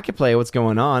about a hockey play? What's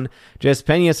going on? Jess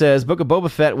Pena says, Book of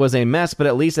Boba Fett was a mess, but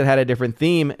at least it had a different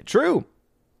theme. True.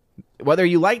 Whether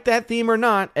you like that theme or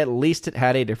not, at least it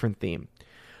had a different theme.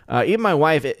 Even my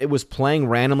wife, it was playing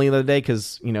randomly the other day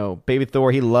because, Baby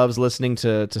Thor, he loves listening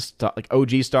to like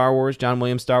OG Star Wars, John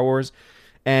Williams Star Wars.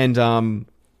 And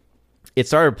it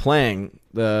started playing.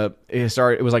 It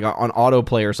was like on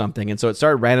autoplay or something. And so it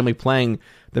started randomly playing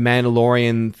the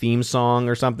Mandalorian theme song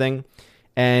or something.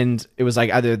 And it was like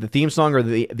either the theme song or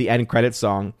the end credits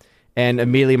song. And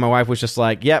immediately my wife was just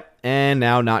like, yep, and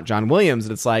now not John Williams.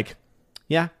 And it's like,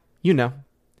 yeah, you know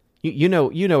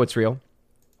it's real.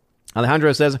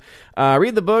 Alejandro says,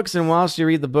 read the books, and whilst you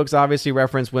read the books, obviously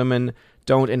reference women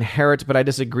don't inherit, but I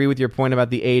disagree with your point about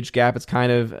the age gap. It's kind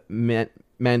of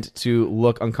meant to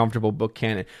look uncomfortable book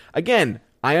canon. Again,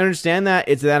 I understand that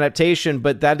it's an adaptation,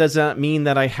 but that does not mean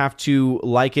that I have to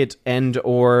like it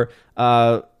or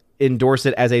endorse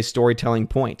it as a storytelling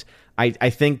point. I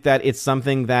think that it's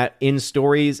something that in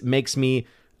stories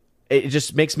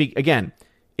again,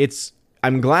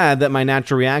 I'm glad that my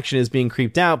natural reaction is being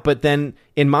creeped out, but then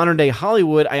in modern day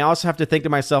Hollywood, I also have to think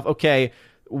to myself, okay,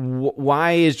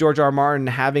 why is George R. R. Martin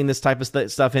having this type of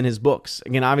stuff in his books?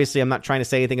 Again, obviously, I'm not trying to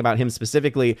say anything about him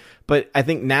specifically, but I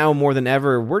think now more than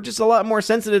ever, we're just a lot more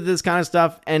sensitive to this kind of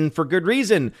stuff, and for good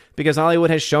reason, because Hollywood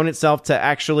has shown itself to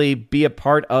actually be a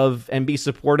part of and be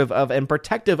supportive of and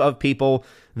protective of people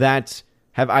that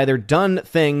have either done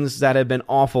things that have been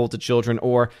awful to children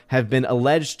or have been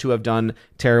alleged to have done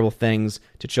terrible things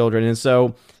to children. And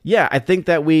so, yeah, I think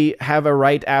that we have a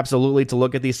right absolutely to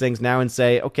look at these things now and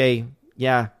say, okay,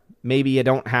 yeah, maybe you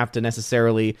don't have to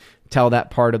necessarily tell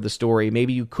that part of the story.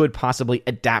 Maybe you could possibly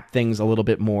adapt things a little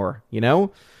bit more, It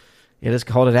is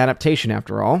called an adaptation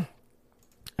after all.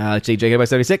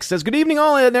 JJ76 says, good evening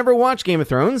all. I had never watched Game of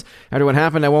Thrones. After what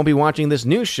happened, I won't be watching this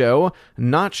new show.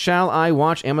 Not shall I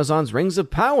watch Amazon's Rings of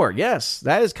Power. Yes,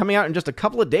 that is coming out in just a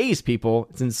couple of days, people.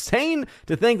 It's insane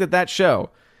to think that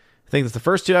show. I think it's the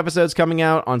first 2 episodes coming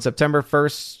out on September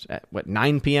 1st at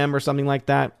 9 p.m. or something like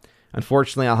that.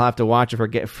 Unfortunately, I'll have to watch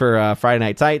it for Friday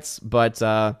Night Tights, but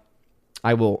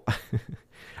I will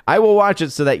I will watch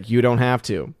it so that you don't have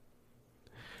to.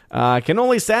 Can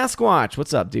only Sasquatch.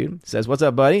 What's up, dude? Says, what's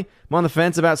up, buddy? I'm on the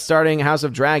fence about starting House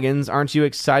of Dragons. Aren't you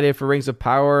excited for Rings of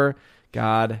Power?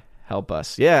 God help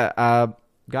us. Yeah,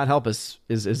 God help us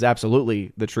is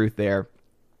absolutely the truth there.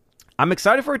 I'm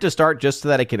excited for it to start just so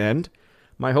that it can end.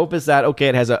 My hope is that, okay,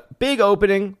 it has a big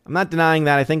opening. I'm not denying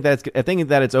that. I think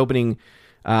that it's opening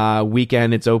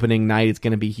weekend, its opening night, it's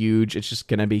going to be huge. It's just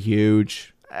going to be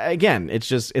huge. Again,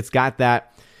 it's got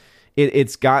that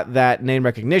name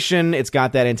recognition. It's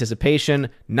got that anticipation,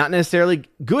 not necessarily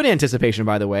good anticipation,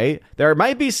 by the way. There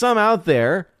might be some out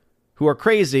there who are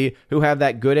crazy who have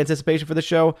that good anticipation for the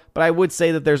show, but I would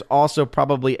say that there's also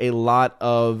probably a lot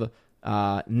of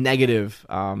negative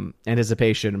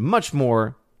anticipation, much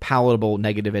more palatable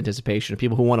negative anticipation of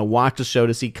people who want to watch the show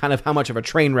to see kind of how much of a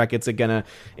train wreck it's gonna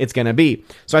be.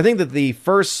 So I think that the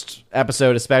first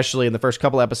episode, especially in the first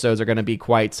couple episodes, are going to be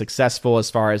quite successful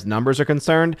as far as numbers are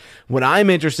concerned. What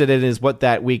I'm interested in is what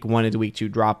that week 1 into week 2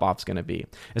 drop off is going to be,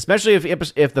 especially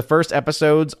if the first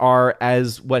episodes are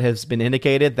as what has been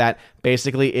indicated, that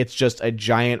basically it's just a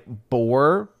giant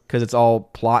bore because it's all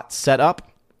plot set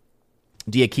up.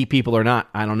 Do you keep people or not?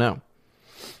 I don't know.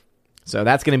 So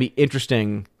that's going to be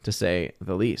interesting, to say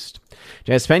the least.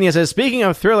 Jess Pena says, speaking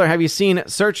of thriller, have you seen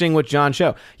Searching with John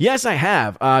Cho? Yes, I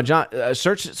have.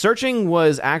 Searching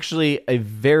was actually a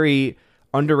very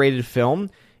underrated film.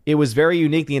 It was very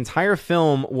unique. The entire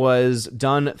film was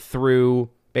done through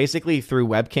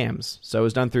webcams. So it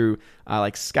was done through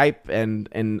like Skype,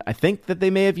 and I think that they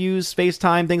may have used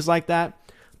FaceTime, things like that.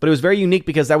 But it was very unique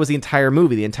because that was the entire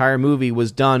movie. The entire movie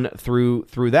was done through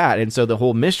that. And so the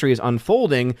whole mystery is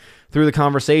unfolding through the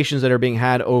conversations that are being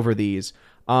had over these.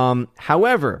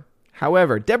 However,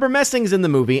 Deborah Messing's in the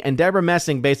movie, and Deborah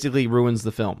Messing basically ruins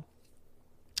the film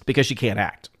because she can't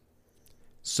act.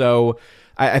 So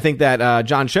I think that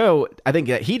John Cho, I think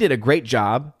that he did a great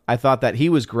job. I thought that he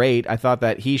was great. I thought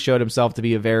that he showed himself to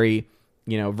be a very,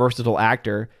 versatile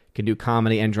actor, can do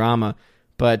comedy and drama.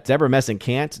 But Deborah Messing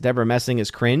can't. Deborah Messing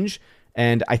is cringe.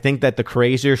 And I think that the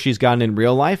crazier she's gotten in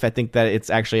real life, I think that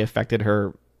it's actually affected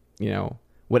her,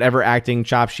 whatever acting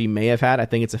chops she may have had. I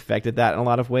think it's affected that in a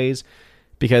lot of ways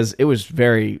because it was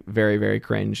very, very, very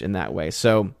cringe in that way.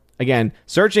 So again,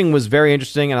 Searching was very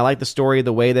interesting, and I like the story,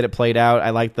 the way that it played out.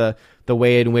 I like the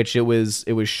way in which it was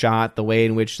shot, the way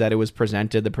in which that it was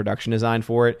presented, the production design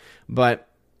for it. But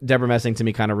Deborah Messing to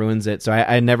me kind of ruins it, so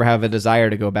I never have a desire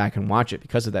to go back and watch it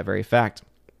because of that very fact.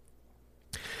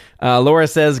 Laura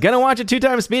says, gonna watch at 2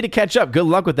 times speed to catch up. Good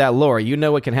luck with that, Laura. You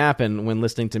know what can happen when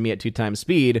listening to me at 2 times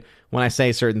speed when I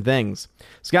say certain things.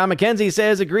 Scott McKenzie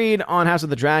says, agreed on House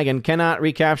of the Dragon. Cannot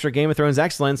recapture Game of Thrones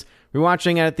excellence.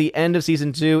 Rewatching at the end of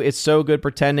season 2, it's so good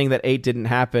pretending that 8 didn't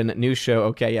happen. New show,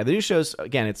 okay. Yeah, the new show's,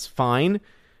 again, it's fine,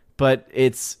 but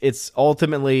it's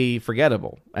ultimately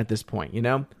forgettable at this point, you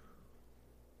know?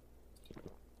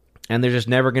 And they're just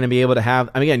never going to be able to have,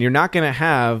 I mean, again, you're not going to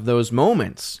have those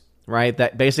moments, right,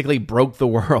 that basically broke the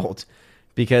world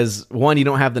because, one, you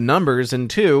don't have the numbers, and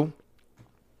two,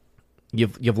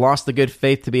 you've lost the good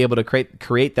faith to be able to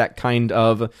create that kind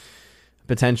of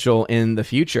potential in the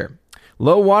future.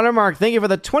 Low Watermark, thank you for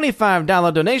the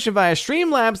 $25 donation via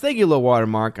Streamlabs. Thank you, Low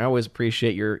Watermark. I always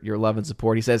appreciate your love and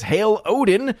support. He says, Hail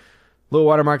Odin. Low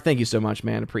Watermark, thank you so much,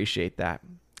 man. Appreciate that.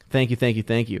 Thank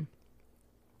you.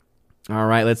 All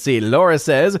right, let's see. Laura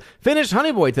says, finished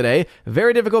Honey Boy today.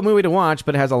 Very difficult movie to watch,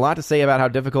 but it has a lot to say about how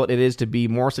difficult it is to be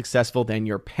more successful than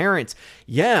your parents.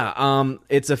 Yeah,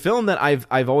 it's a film that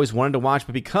I've always wanted to watch,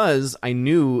 but because I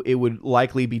knew it would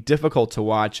likely be difficult to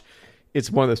watch, it's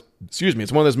one of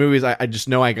those movies I just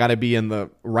know I got to be in the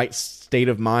right state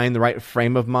of mind, the right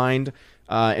frame of mind,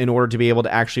 in order to be able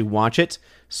to actually watch it.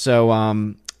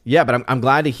 So, yeah, but I'm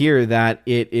glad to hear that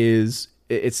it's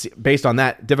based on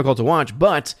that, difficult to watch,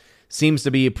 but seems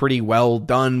to be a pretty well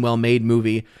done, well made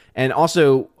movie. And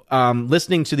also,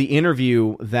 listening to the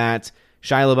interview that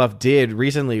Shia LaBeouf did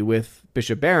recently with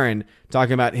Bishop Barron,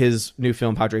 talking about his new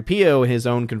film Padre Pio, his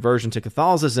own conversion to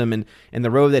Catholicism, and the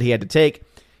road that he had to take.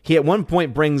 He at one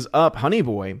point brings up Honey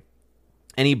Boy,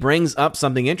 and he brings up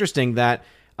something interesting that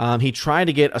he tried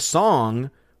to get a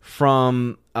song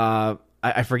from,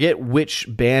 I forget which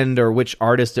band or which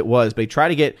artist it was, but he tried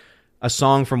to get a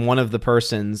song from one of the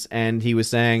persons, and he was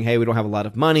saying, hey, we don't have a lot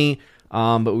of money,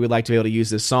 but we would like to be able to use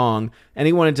this song. And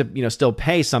he wanted to, still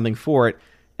pay something for it.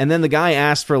 And then the guy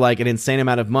asked for like an insane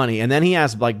amount of money. And then he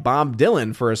asked like Bob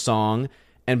Dylan for a song,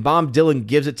 and Bob Dylan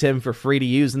gives it to him for free to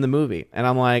use in the movie. And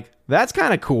I'm like, that's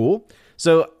kind of cool.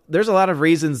 So there's a lot of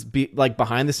reasons like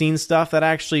behind the scenes stuff that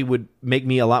actually would make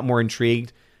me a lot more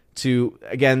intrigued to,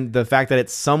 again, the fact that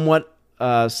it's somewhat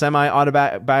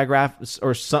semi-autobiographical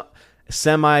or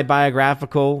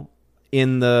semi-biographical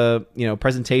in the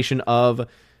presentation of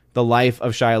the life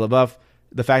of Shia LaBeouf.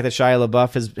 The fact that Shia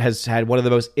LaBeouf has had one of the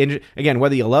most again,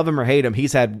 whether you love him or hate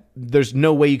him, there's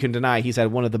no way you can deny he's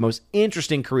had one of the most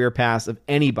interesting career paths of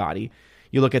anybody.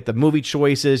 You look at the movie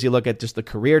choices, you look at just the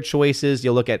career choices,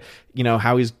 you look at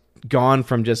how he's gone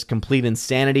from just complete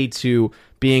insanity to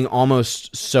being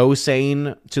almost so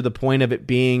sane to the point of it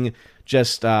being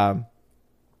just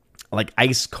like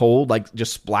ice cold, like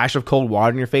just splash of cold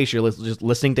water in your face. You're just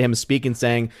listening to him speak and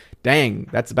saying, dang,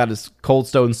 that's about as cold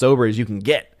stone sober as you can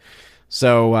get.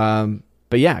 So,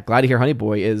 but yeah, glad to hear Honey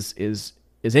Boy is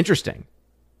interesting.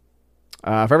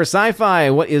 Forever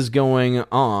Sci-Fi, what is going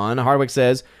on? Hardwick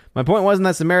says, my point wasn't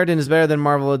that Samaritan is better than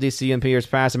Marvel, DC, in years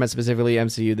past. I meant specifically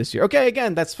MCU this year. Okay,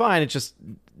 again, that's fine. It's just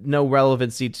no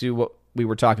relevancy to what we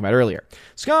were talking about earlier.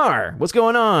 Scar, what's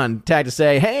going on? Tag to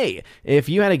say, hey, if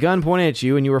you had a gun pointed at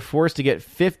you and you were forced to bet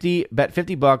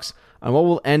 $50 on what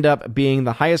will end up being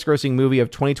the highest grossing movie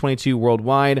of 2022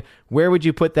 worldwide, where would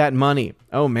you put that money?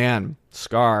 Oh man,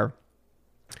 Scar.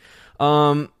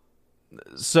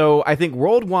 So I think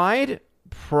worldwide,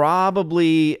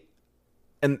 probably,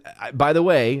 and by the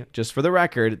way, just for the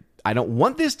record, I don't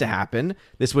want this to happen.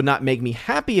 This would not make me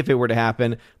happy if it were to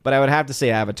happen, but I would have to say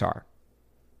Avatar.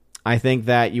 I think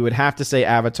that you would have to say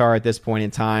Avatar at this point in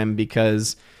time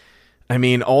because, I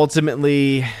mean,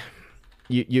 ultimately,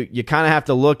 you kind of have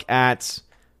to look at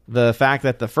the fact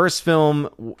that the first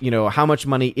film, how much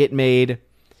money it made,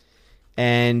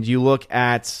 and you look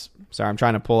at, sorry, I'm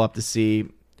trying to pull up to see,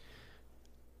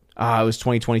 it was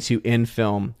 2022 in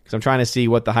film, because I'm trying to see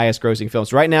what the highest grossing film.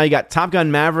 So right now you got Top Gun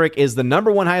Maverick is the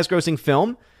number one highest grossing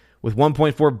film with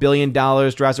 $1.4 billion,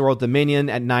 Jurassic World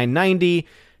Dominion at $990,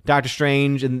 Doctor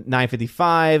Strange in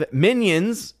 $955,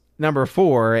 Minions number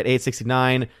 4 at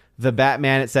 $869, The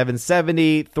Batman at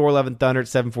 $770, Thor: Love and Thunder at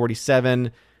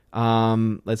 $747.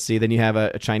 Let's see, then you have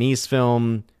a Chinese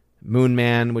film, Moon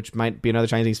Man, which might be another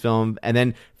Chinese film, and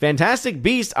then Fantastic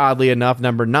Beasts, oddly enough,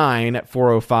 number 9 at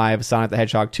 $405, Sonic the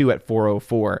Hedgehog 2 at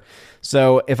 $404.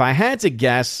 So if I had to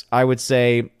guess, I would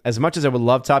say, as much as I would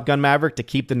love Top Gun Maverick to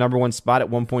keep the number one spot at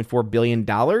 $1.4 billion,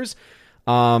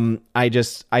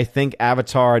 I think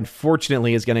Avatar,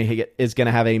 unfortunately, is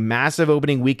gonna have a massive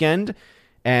opening weekend,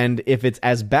 and if it's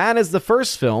as bad as the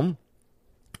first film,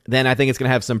 then I think it's gonna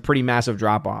have some pretty massive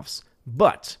drop-offs.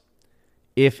 But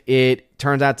if it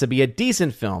turns out to be a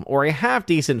decent film or a half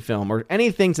decent film or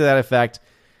anything to that effect,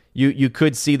 you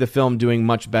could see the film doing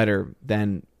much better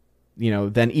than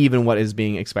even what is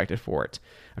being expected for it.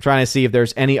 I'm trying to see if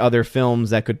there's any other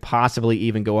films that could possibly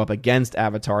even go up against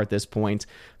Avatar at this point,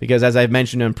 because as I've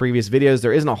mentioned in previous videos,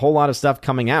 there isn't a whole lot of stuff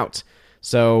coming out.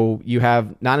 So you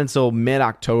have not until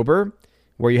mid-October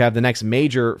where you have the next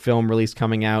major film release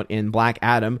coming out in Black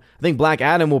Adam. I think Black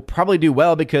Adam will probably do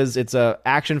well because it's a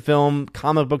action film,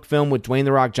 comic book film with Dwayne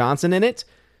 "The Rock" Johnson in it.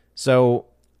 So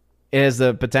it has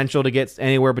the potential to get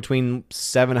anywhere between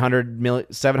 700 million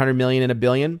and $1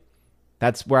 billion.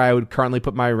 That's where I would currently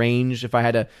put my range if I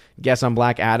had to guess on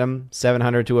Black Adam,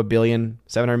 700 million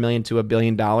to $1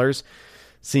 billion.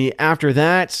 See, after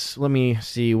that, let me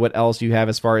see what else you have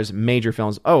as far as major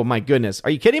films. Oh my goodness, are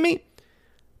you kidding me?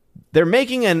 They're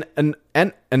making an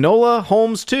Enola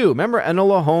Holmes 2. Remember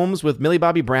Enola Holmes with Millie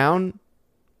Bobby Brown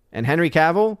and Henry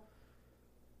Cavill?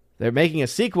 They're making a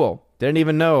sequel. Didn't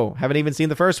even know. Haven't even seen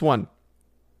the first one.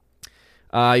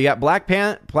 You got Black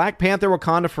Panther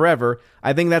Wakanda Forever.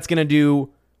 I think that's going to do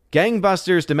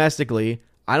gangbusters domestically.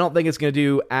 I don't think it's going to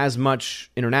do as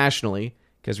much internationally,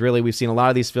 because really we've seen a lot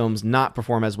of these films not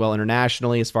perform as well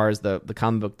internationally as far as the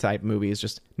comic book type movies,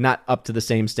 just not up to the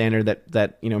same standard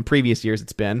that in previous years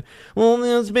it's been. Well,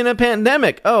 it's been a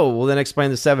pandemic. Oh, well then explain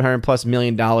the $700+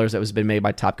 million that was been made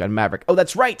by Top Gun Maverick. Oh,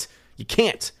 that's right. You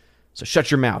can't. So shut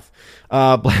your mouth.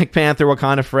 Black Panther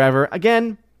Wakanda Forever.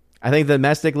 Again, I think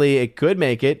domestically it could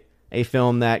make it a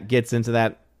film that gets into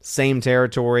that same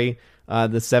territory.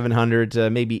 The 700 to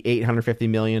maybe 850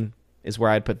 million is where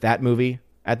I'd put that movie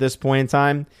at this point in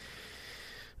time.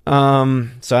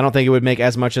 So I don't think it would make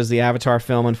as much as the Avatar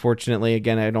film, unfortunately.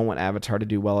 Again, I don't want Avatar to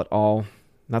do well at all.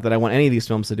 Not that I want any of these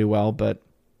films to do well, but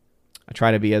I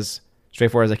try to be as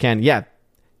straightforward as I can. Yeah.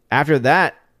 After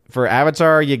that, for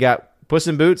Avatar, you got Puss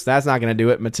in Boots. That's not going to do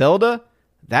it. Matilda,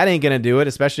 that ain't going to do it,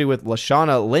 especially with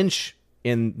Lashana Lynch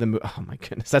in the movie. Oh my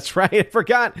goodness, that's right. I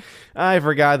forgot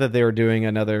that they were doing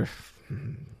another.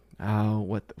 You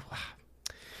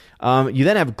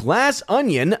then have Glass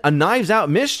Onion, a Knives Out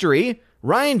mystery.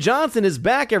 Rian Johnson is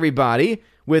back, everybody,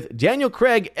 with Daniel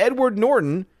Craig, Edward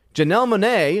Norton, Janelle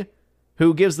Monáe,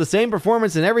 who gives the same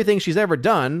performance in everything she's ever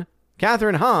done,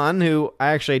 Catherine Hahn, who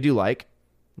I actually do like,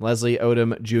 Leslie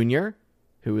Odom Jr.,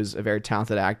 who is a very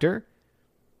talented actor,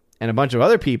 and a bunch of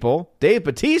other people. Dave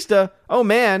Bautista, oh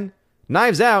man,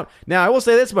 Knives Out. Now, I will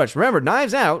say this much. Remember,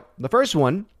 Knives Out, the first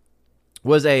one,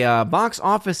 was a box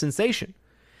office sensation.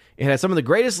 It had some of the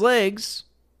greatest legs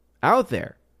out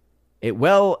there. It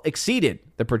well exceeded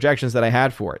the projections that I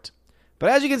had for it. But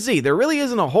as you can see, there really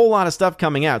isn't a whole lot of stuff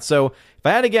coming out. So if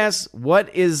I had to guess,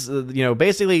 what is,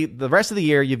 basically the rest of the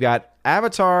year, you've got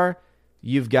Avatar,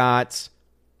 you've got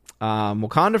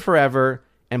Wakanda Forever,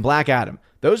 and Black Adam.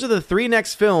 Those are the three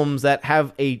next films that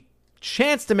have a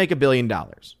chance to make $1 billion.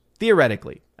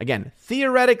 Theoretically. Again,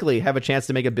 theoretically have a chance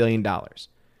to make $1 billion.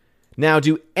 Now,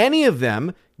 do any of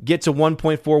them get to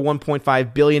 1.4,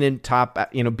 1.5 billion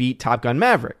in beat Top Gun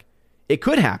Maverick? It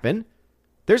could happen.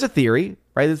 There's a theory,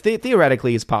 right?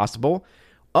 Theoretically, it's possible.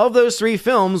 Of those three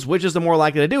films, which is the more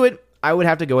likely to do it? I would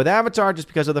have to go with Avatar just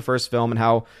because of the first film and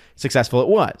how successful it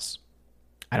was.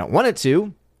 I don't want it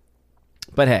to,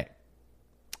 but hey,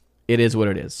 it is what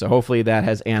it is. So hopefully that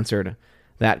has answered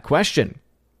that question.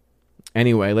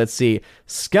 Anyway, let's see.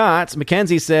 Scott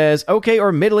McKenzie says, okay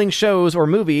or middling shows or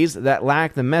movies that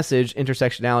lack the message,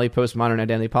 intersectionality, postmodern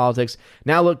identity politics,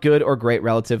 now look good or great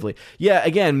relatively. Yeah,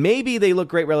 again, maybe they look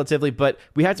great relatively, but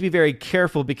we have to be very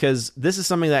careful because this is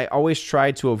something that I always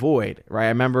try to avoid, right? I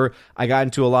remember I got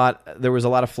into there was a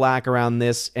lot of flack around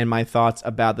this and my thoughts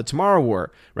about the Tomorrow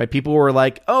War, right? People were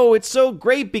like, oh, it's so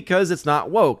great because it's not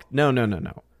woke. No.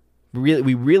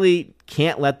 We really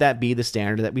can't let that be the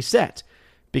standard that we set.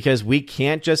 Because we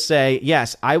can't just say,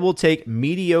 yes, I will take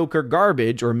mediocre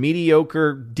garbage or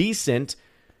mediocre decent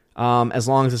as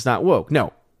long as it's not woke.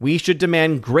 No, we should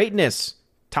demand greatness.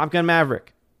 Top Gun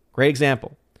Maverick, great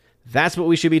example. That's what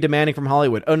we should be demanding from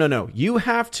Hollywood. Oh, no. You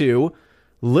have to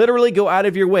literally go out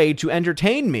of your way to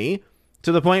entertain me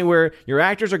to the point where your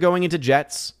actors are going into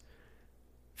jets,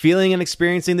 feeling and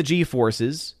experiencing the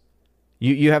G-forces.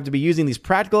 You have to be using these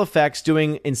practical effects,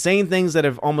 doing insane things that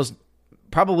have almost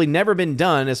probably never been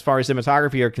done as far as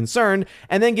cinematography are concerned,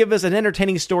 and then give us an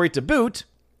entertaining story to boot.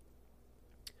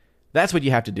 That's what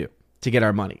you have to do to get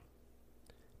our money.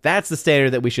 That's the standard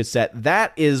that we should set.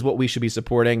 That is what we should be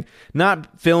supporting,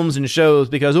 not films and shows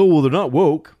because, oh, well, they're not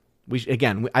woke.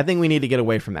 I think we need to get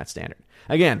away from that standard.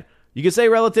 Again, you could say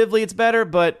relatively it's better,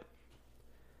 but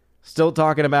still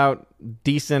talking about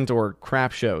decent or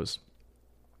crap shows.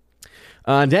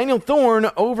 Daniel Thorne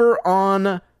over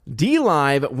on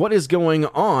DLive, what is going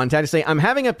on? Tad to say, I'm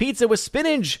having a pizza with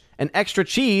spinach and extra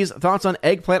cheese. Thoughts on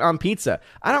eggplant on pizza?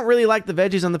 I don't really like the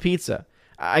veggies on the pizza.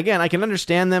 Again, I can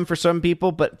understand them for some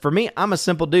people, but for me, I'm a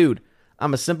simple dude.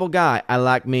 I'm a simple guy. I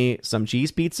like me some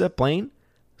cheese pizza, plain,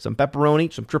 some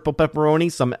pepperoni, some triple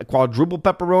pepperoni, some quadruple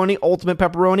pepperoni, ultimate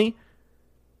pepperoni,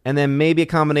 and then maybe a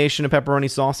combination of pepperoni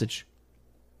sausage.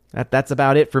 That's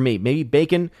about it for me. Maybe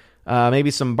bacon,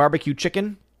 maybe some barbecue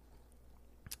chicken.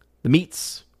 The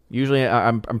meats, usually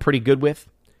I'm pretty good with,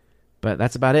 but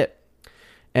that's about it.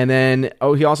 And then,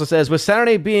 he also says, with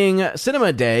Saturday being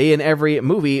cinema day and every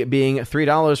movie being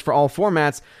 $3 for all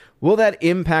formats, will that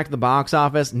impact the box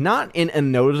office? Not in a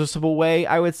noticeable way,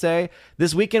 I would say.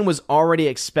 This weekend was already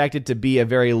expected to be a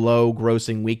very low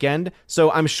grossing weekend,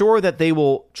 so I'm sure that they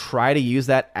will try to use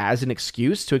that as an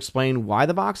excuse to explain why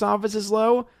the box office is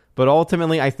low, but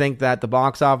ultimately I think that the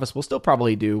box office will still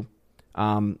probably do,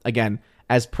 again,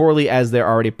 as poorly as they're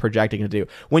already projecting to do.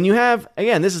 When you have,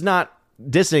 again, this is not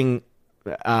dissing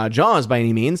Jaws by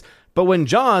any means, but when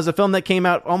Jaws, a film that came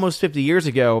out almost 50 years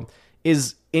ago,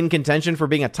 is in contention for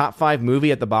being a top 5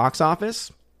 movie at the box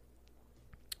office,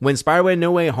 when Spider-Man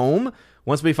No Way Home,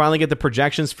 once we finally get the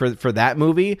projections for that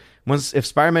movie, if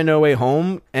Spider-Man No Way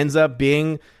Home ends up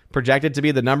being projected to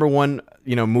be the number one,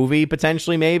 movie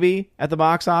potentially maybe at the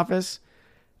box office,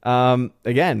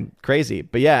 again, crazy.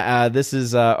 But yeah, this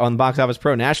is on Box Office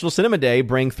Pro. National Cinema Day,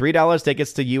 bring $3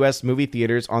 tickets to U.S. movie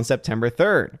theaters on September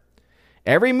 3rd.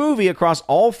 Every movie across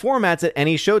all formats at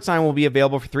any showtime will be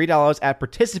available for $3 at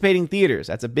participating theaters.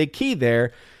 That's a big key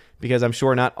there, because I'm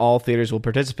sure not all theaters will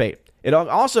participate. It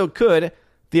also could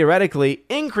theoretically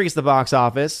increase the box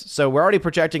office. So we're already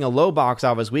projecting a low box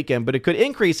office weekend, but it could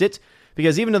increase it,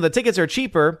 because even though the tickets are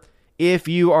cheaper, if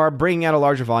you are bringing out a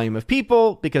larger volume of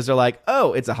people, because they're like,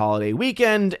 oh, it's a holiday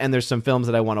weekend and there's some films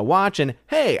that I want to watch, and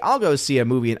hey, I'll go see a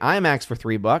movie in IMAX for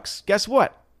 $3. Guess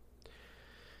what?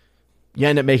 You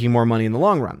end up making more money in the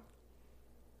long run.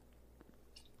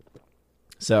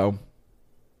 So,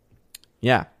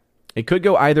 yeah, it could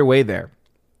go either way there.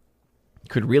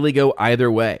 Could really go either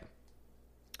way.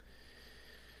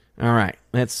 All right,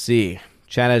 let's see.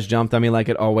 Chat has jumped on me like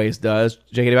it always does.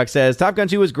 JKD Buck says, Top Gun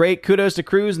 2 was great. Kudos to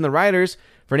Cruise and the writers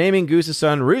for naming Goose's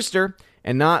son Rooster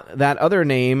and not that other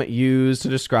name used to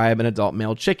describe an adult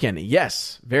male chicken.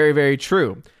 Yes, very, very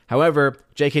true. However,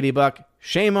 JKD Buck,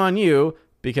 shame on you,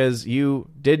 because you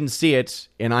didn't see it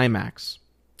in IMAX.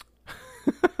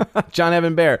 John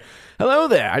Evan Bear. Hello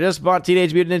there. I just bought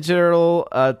Teenage Mutant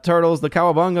Ninja Turtles, the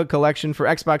Cowabunga collection for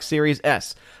Xbox Series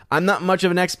S. I'm not much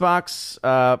of an Xbox.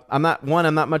 I'm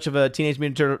not much of a Teenage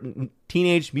Mutant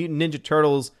Ninja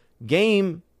Turtles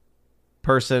game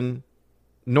person,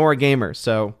 nor a gamer.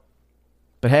 So,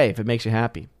 but hey, if it makes you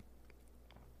happy.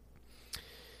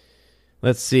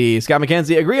 Let's see. Scott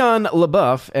McKenzie, agree on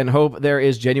LaBeouf and hope there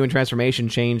is genuine transformation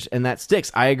change and that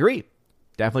sticks. I agree.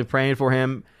 Definitely praying for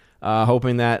him,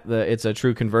 hoping that it's a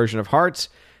true conversion of heart.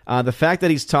 The fact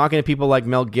that he's talking to people like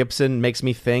Mel Gibson makes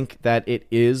me think that it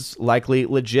is likely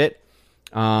legit,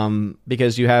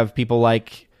 because you have people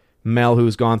like Mel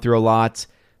who's gone through a lot.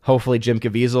 Hopefully Jim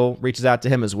Caviezel reaches out to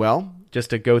him as well,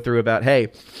 just to go through about,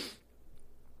 hey,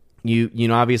 you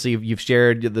know, obviously you've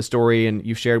shared the story and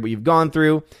you've shared what you've gone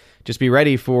through. Just be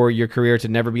ready for your career to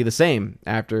never be the same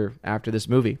after this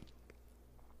movie.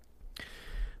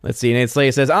 Let's see. Nate Slay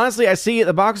says, honestly, I see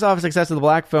the box office success of The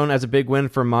Black Phone as a big win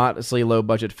for modestly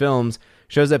low-budget films.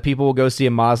 Shows that people will go see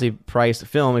a modestly priced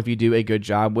film if you do a good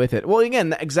job with it. Well,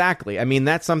 again, exactly. I mean,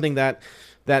 that's something that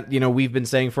we've been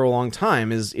saying for a long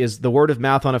time is the word of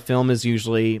mouth on a film is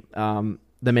usually the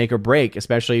make or break,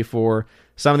 especially for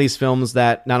some of these films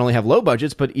that not only have low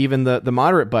budgets, but even the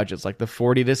moderate budgets, like the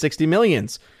 40 to 60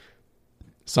 millions.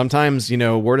 Sometimes,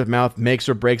 word of mouth makes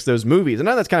or breaks those movies. I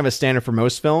know that's kind of a standard for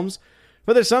most films,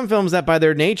 but there's some films that by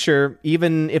their nature,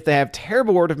 even if they have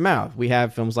terrible word of mouth, we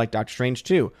have films like Doctor Strange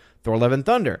 2, Thor Love and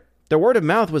Thunder. Their word of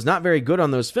mouth was not very good on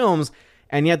those films,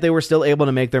 and yet they were still able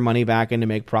to make their money back and to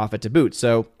make profit to boot.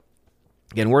 So,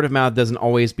 again, word of mouth is not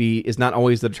always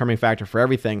the determining factor for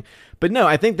everything. But no,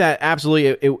 I think that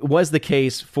absolutely it was the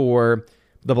case for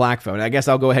The Black Phone. I guess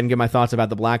I'll go ahead and give my thoughts about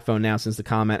The Black Phone now since the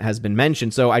comment has been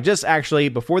mentioned. So I just actually,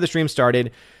 before the stream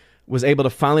started, was able to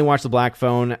finally watch The Black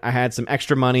Phone. I had some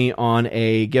extra money on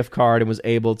a gift card and was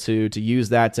able to use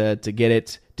that to get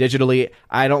it digitally.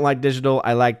 I don't like digital.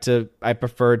 I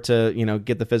prefer to,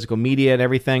 get the physical media and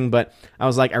everything. But I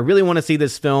was like, I really want to see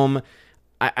this film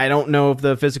I don't know if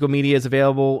the physical media is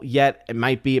available yet. It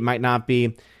might be, it might not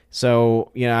be.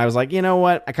 So, I was like, you know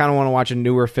what? I kind of want to watch a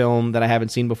newer film that I haven't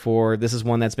seen before. This is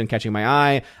one that's been catching my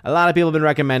eye. A lot of people have been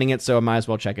recommending it, so I might as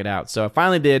well check it out. So I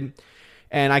finally did,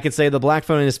 and I can say The Black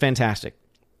Phone is fantastic.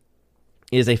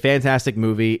 It is a fantastic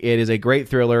movie. It is a great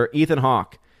thriller. Ethan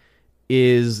Hawke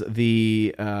is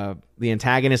the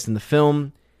antagonist in the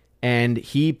film, and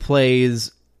he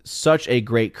plays such a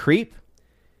great creep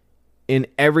in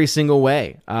every single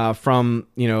way. It's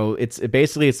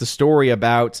the story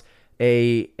about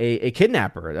a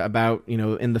kidnapper. About,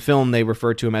 in the film they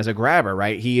refer to him as a grabber,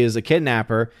 right? He is a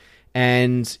kidnapper,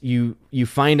 and you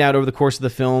find out over the course of the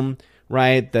film,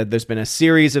 right, that there's been a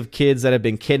series of kids that have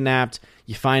been kidnapped.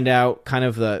 You find out kind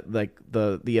of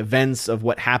the events of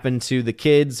what happened to the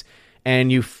kids,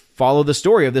 and you follow the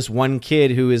story of this one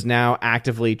kid who is now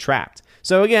actively trapped.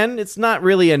 So again, it's not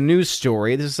really a new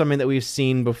story. This is something that we've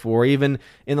seen before. Even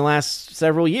in the last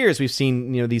several years, we've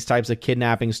seen these types of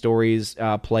kidnapping stories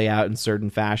play out in certain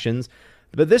fashions.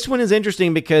 But this one is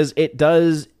interesting because it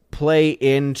does play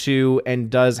into and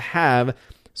does have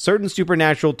certain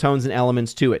supernatural tones and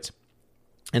elements to it.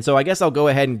 And so I guess I'll go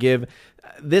ahead and give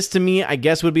this, to me, I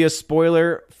guess would be a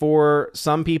spoiler for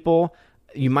some people.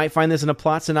 You might find this in a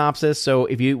plot synopsis, so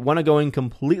if you want to go in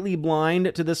completely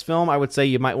blind to this film, I would say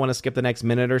you might want to skip the next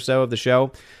minute or so of the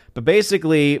show. But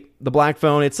basically, The Black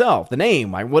Phone itself, the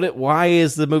name, why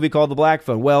is the movie called The Black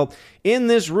Phone? Well, in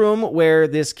this room where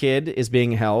this kid is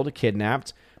being held,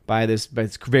 kidnapped, by this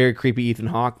very creepy Ethan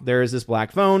Hawke, there is this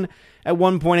black phone. At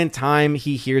one point in time,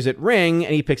 he hears it ring,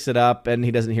 and he picks it up, and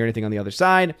he doesn't hear anything on the other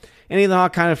side. And Ethan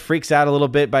Hawke kind of freaks out a little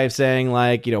bit by saying,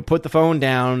 put the phone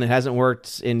down, it hasn't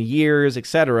worked in years,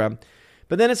 etc.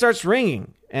 But then it starts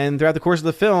ringing, and throughout the course of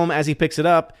the film, as he picks it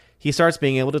up, he starts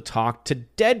being able to talk to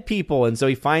dead people. And so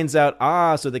he finds out,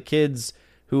 so the kids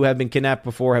who have been kidnapped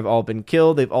before have all been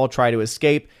killed. They've all tried to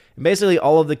escape. And basically,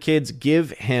 all of the kids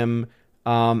give him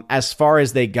as far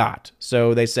as they got.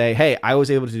 So they say, hey, I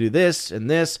was able to do this and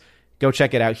this. Go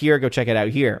check it out here. Go check it out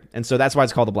here. And so that's why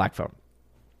it's called The Black Phone.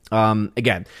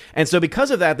 Again. And so because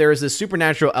of that, there is this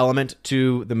supernatural element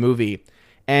to the movie.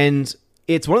 And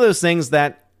it's one of those things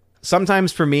that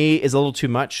sometimes for me is a little too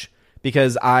much,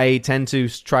 because I tend to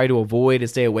try to avoid and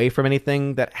stay away from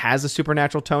anything that has a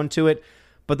supernatural tone to it.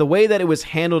 But the way that it was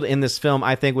handled in this film,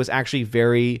 I think, was actually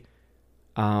very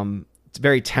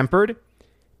tempered,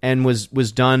 and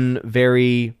was done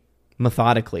very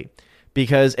methodically.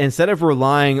 Because instead of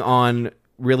relying on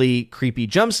really creepy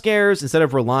jump scares, instead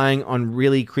of relying on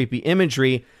really creepy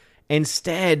imagery,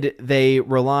 instead they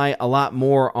rely a lot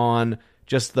more on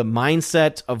just the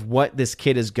mindset of what this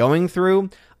kid is going through,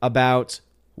 about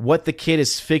what the kid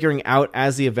is figuring out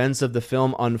as the events of the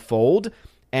film unfold,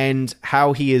 and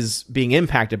how he is being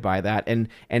impacted by that,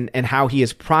 and how he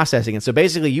is processing it. So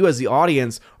basically, you as the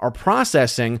audience are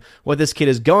processing what this kid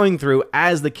is going through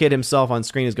as the kid himself on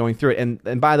screen is going through it.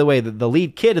 And by the way, the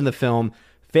lead kid in the film,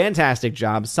 fantastic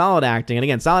job, solid acting, and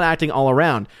again, solid acting all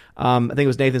around. I think it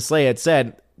was Nathan Slay had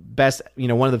said best.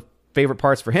 One of the favorite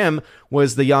parts for him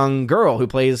was the young girl who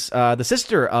plays the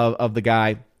sister of the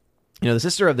guy. The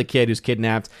sister of the kid who's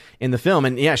kidnapped in the film.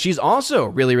 And yeah, she's also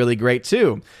really, really great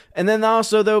too. And then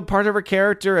also, though, part of her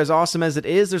character, as awesome as it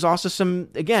is, there's also some,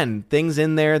 again, things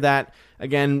in there that,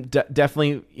 again,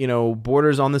 definitely,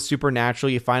 borders on the supernatural.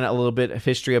 You find out a little bit of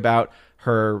history about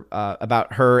her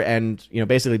and,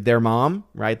 basically their mom,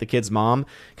 right? The kid's mom,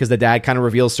 because the dad kind of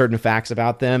reveals certain facts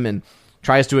about them and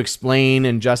tries to explain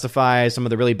and justify some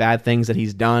of the really bad things that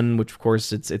he's done, which of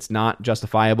course it's not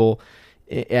justifiable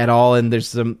at all. And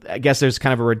there's there's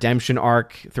kind of a redemption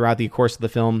arc throughout the course of the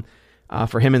film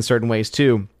for him in certain ways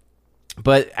too.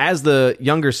 But as the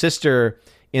younger sister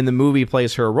in the movie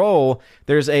plays her role,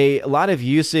 there's a lot of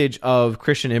usage of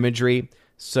Christian imagery.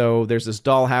 So there's this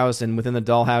dollhouse, and within the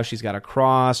dollhouse, she's got a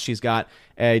cross. She's got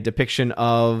a depiction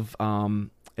of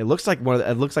it looks like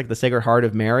the Sacred Heart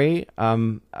of Mary,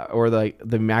 or the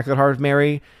Immaculate Heart of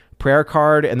Mary prayer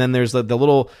card. And then there's the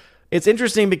little. It's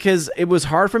interesting because it was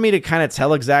hard for me to kind of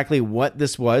tell exactly what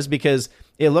this was, because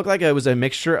it looked like it was a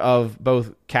mixture of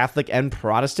both Catholic and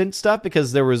Protestant stuff,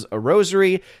 because there was a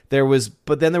rosary,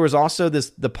 but then there was also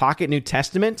the pocket New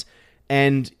Testament.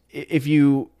 And if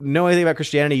you know anything about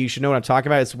Christianity, you should know what I'm talking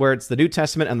about. It's where it's the New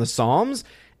Testament and the Psalms.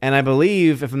 And I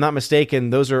believe, if I'm not mistaken,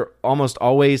 those are almost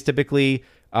always typically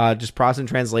just Protestant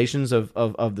translations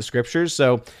of the scriptures.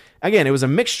 So again, it was a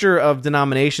mixture of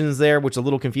denominations there, which is a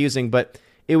little confusing, but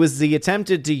it was the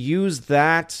attempted to use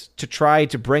that to try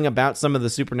to bring about some of the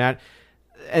supernatural.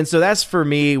 And so that's for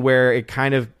me where it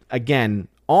kind of, again,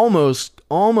 almost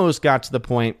got to the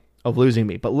point of losing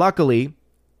me. But luckily,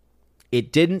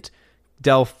 it didn't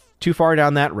delve too far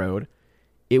down that road.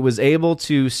 It was able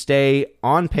to stay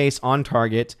on pace, on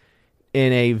target,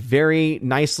 in a very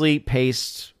nicely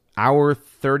paced hour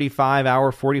 35,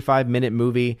 hour 45-minute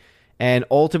movie, and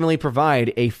ultimately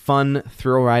provide a fun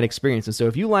thrill ride experience. And so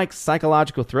if you like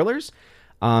psychological thrillers,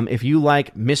 if you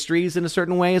like mysteries in a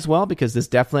certain way as well, because this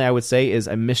definitely, I would say, is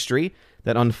a mystery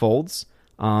that unfolds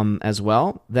as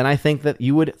well, then I think that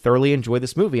you would thoroughly enjoy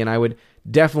this movie, and I would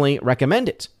definitely recommend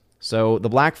it. So The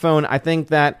Black Phone, I think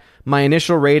that my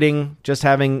initial rating, just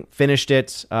having finished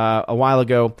it a while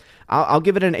ago, I'll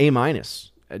give it an A-.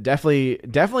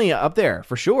 Definitely up there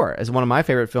for sure as one of my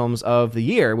favorite films of the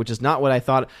year, which is not what I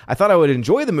thought. I thought I would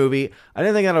enjoy the movie. I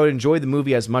didn't think that I would enjoy the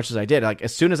movie as much as I did. Like,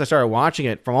 as soon as I started watching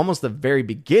it, from almost the very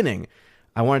beginning,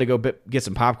 I wanted to go get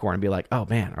some popcorn and be like, oh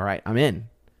man, all right, I'm in.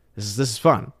 This is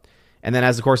fun. And then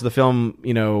as the course of the film,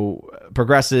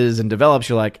 progresses and develops,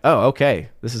 you're like, oh, okay,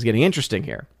 this is getting interesting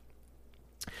here.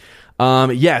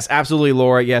 Yes, absolutely,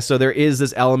 Laura. Yeah, so there is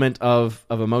this element of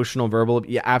emotional, verbal.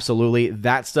 Yeah, absolutely.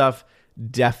 That stuff,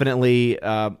 definitely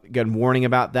got a warning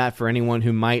about that for anyone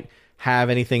who might have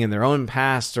anything in their own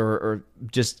past or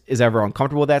just is ever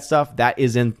uncomfortable with that stuff. That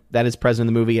is present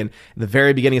in the movie. And in the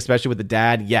very beginning, especially with the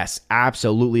dad, yes,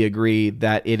 absolutely agree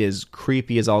that it is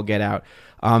creepy as all get out.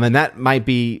 And that might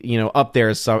be, up there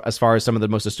as far as some of the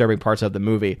most disturbing parts of the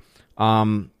movie.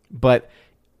 But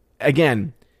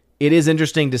again, it is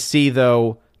interesting to see,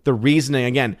 though, the reasoning,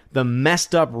 again, the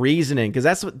messed up reasoning,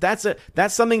 because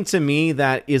that's something to me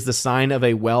that is the sign of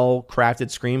a well-crafted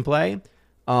screenplay,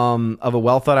 of a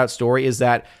well-thought-out story, is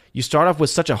that you start off with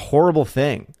such a horrible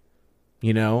thing,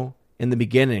 in the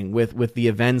beginning with the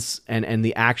events and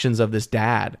the actions of this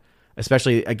dad,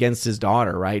 especially against his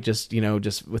daughter, right? Just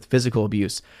with physical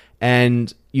abuse.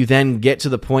 And you then get to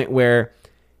the point where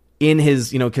in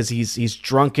his, because he's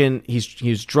drunken,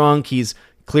 he's drunk, he's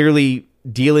clearly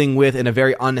dealing with, in a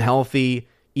very unhealthy,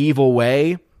 evil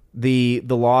way, the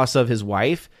loss of his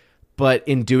wife. But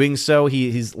in doing so,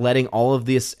 he's letting all of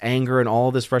this anger and all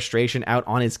of this frustration out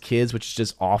on his kids, which is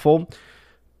just awful.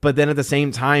 But then at the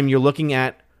same time, you're looking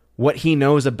at what he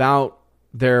knows about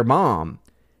their mom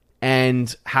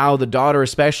and how the daughter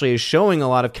especially is showing a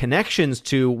lot of connections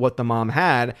to what the mom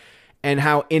had, and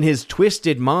how in his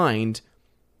twisted mind,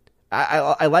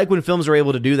 I like when films are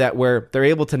able to do that, where they're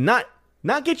able to not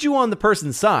get you on the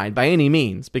person's side by any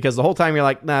means, because the whole time you're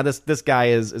like, nah, this guy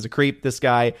is a creep. This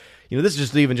guy, this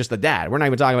is just the dad. We're not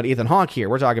even talking about Ethan Hawke here.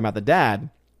 We're talking about the dad.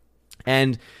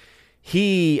 And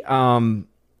he, but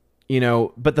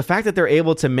the fact that they're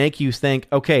able to make you think,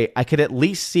 okay, I could at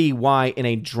least see why in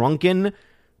a drunken,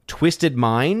 twisted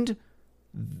mind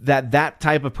that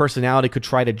type of personality could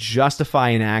try to justify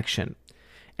an action.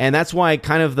 And that's why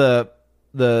kind of the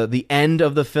end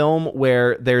of the film,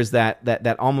 where there's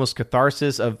that almost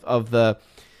catharsis of the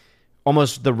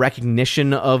almost the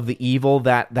recognition of the evil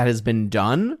that has been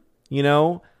done,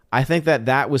 I think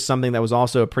that was something that was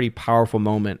also a pretty powerful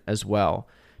moment as well,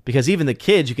 because even the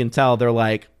kids, you can tell they're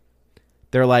like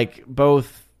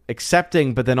both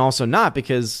accepting but then also not,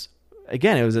 because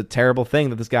again, it was a terrible thing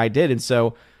that this guy did. And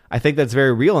so I think that's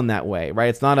very real in that way, right?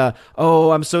 It's not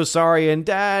oh, I'm so sorry, and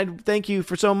Dad, thank you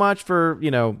for so much for,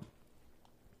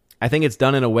 I think it's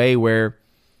done in a way where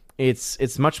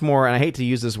it's much more, and I hate to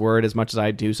use this word as much as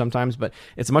I do sometimes, but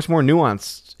it's much more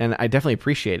nuanced, and I definitely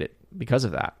appreciate it because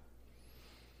of that.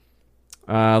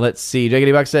 Let's see.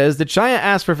 Jaggedy Buck says, did Shia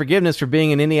ask for forgiveness for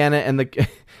being in Indiana and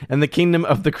the Kingdom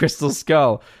of the Crystal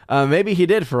Skull? Maybe he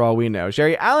did, for all we know.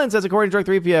 Sherry Allen says, according to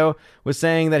Drug 3PO, was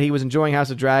saying that he was enjoying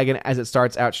House of Dragon as it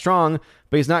starts out strong,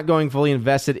 but he's not going fully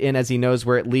invested in, as he knows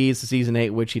where it leads to season 8,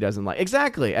 which he doesn't like.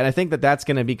 Exactly. And I think that's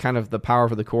going to be kind of the power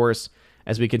for the course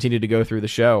as we continue to go through the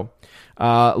show.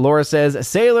 Laura says,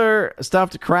 Sailor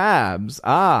stuffed crabs.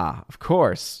 Ah, of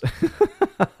course.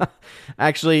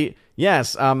 Actually,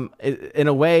 yes. In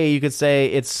a way, you could say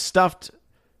it's stuffed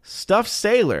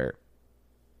sailor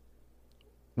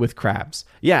with crabs.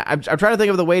 Yeah, I'm trying to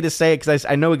think of the way to say it, because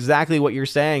I know exactly what you're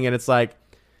saying, and it's like,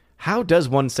 how does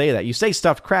one say that? You say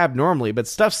stuffed crab normally, but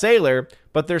stuffed sailor,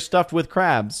 but they're stuffed with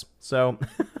crabs. So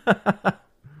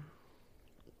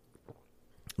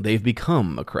they've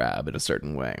become a crab in a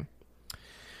certain way.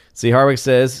 See, Harwick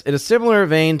says, in a similar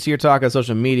vein to your talk on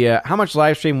social media, how much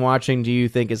live stream watching do you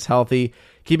think is healthy?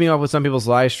 Keeping up with some people's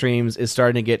live streams is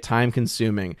starting to get time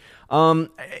consuming.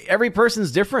 Every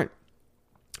person's different.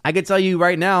 I could tell you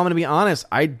right now, I'm going to be honest,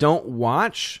 I don't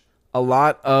watch a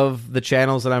lot of the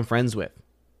channels that I'm friends with.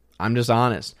 I'm just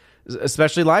honest,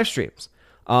 especially live streams.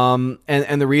 And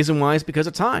the reason why is because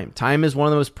of time. Time is one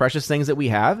of the most precious things that we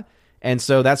have. And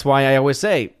so that's why I always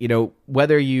say,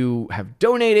 whether you have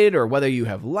donated or whether you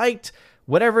have liked,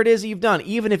 whatever it is that you've done,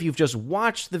 even if you've just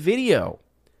watched the video,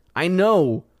 I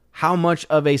know how much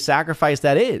of a sacrifice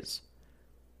that is.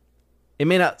 It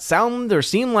may not sound or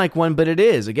seem like one, but it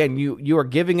is. Again, you are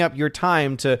giving up your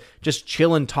time to just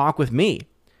chill and talk with me.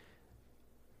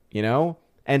 You know?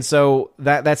 And so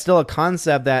that's still a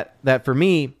concept that for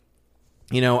me,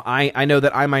 you know, I know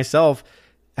that I myself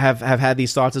have had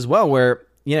these thoughts as well, where,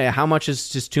 you know, how much is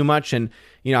just too much, and,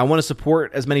 you know, I want to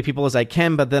support as many people as I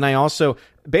can, but then I also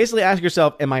basically ask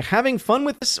yourself, am I having fun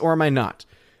with this or am I not?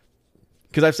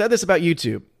 Because I've said this about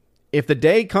YouTube. If the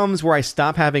day comes where I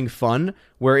stop having fun,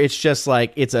 where it's just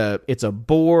like it's a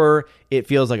bore, it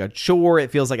feels like a chore,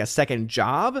 it feels like a second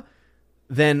job,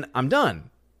 then I'm done.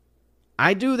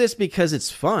 I do this because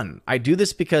it's fun. I do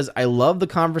this because I love the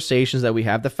conversations that we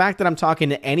have. The fact that I'm talking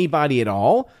to anybody at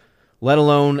all, let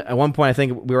alone at one point I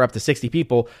think we were up to 60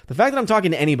 people. The fact that I'm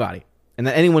talking to anybody and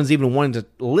that anyone's even wanting to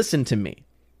listen to me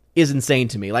is insane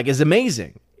to me. Like, is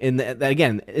amazing.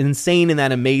 Again, insane in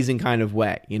that amazing kind of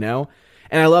way, you know?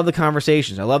 And I love the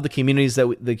conversations. I love the communities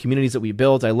that we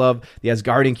built. I love the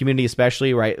Asgardian community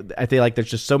especially, right? I feel like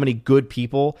there's just so many good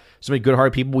people, so many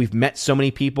good-hearted people. We've met so many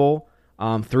people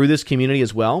through this community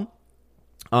as well.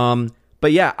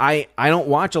 But yeah, I don't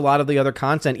watch a lot of the other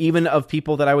content, even of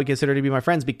people that I would consider to be my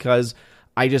friends, because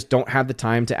I just don't have the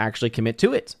time to actually commit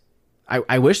to it.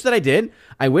 I wish that I did.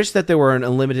 I wish that there were an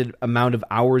unlimited amount of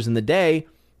hours in the day,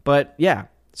 but yeah.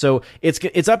 So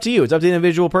it's up to you. It's up to the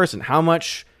individual person. How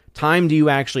much time do you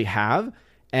actually have?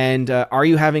 And are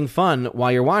you having fun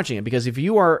while you're watching it? Because if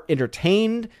you are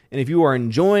entertained and if you are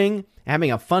enjoying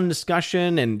having a fun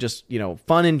discussion and just, you know,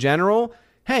 fun in general,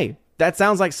 hey, that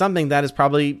sounds like something that is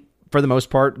probably, for the most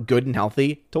part, good and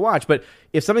healthy to watch. But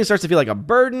if something starts to feel like a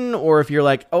burden, or if you're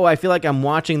like, oh, I feel like I'm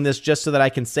watching this just so that I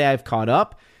can say I've caught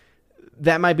up,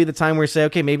 that might be the time where you say,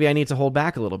 okay, maybe I need to hold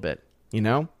back a little bit, you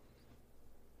know?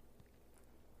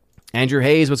 Andrew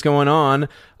Hayes, what's going on?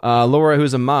 Laura,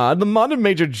 who's a mod, the mod of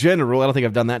Major General. I don't think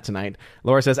I've done that tonight.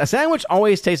 Laura says, a sandwich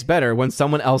always tastes better when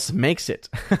someone else makes it.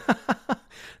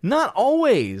 Not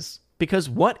always, because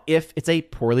what if it's a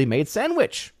poorly made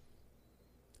sandwich?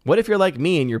 What if you're like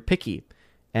me and you're picky,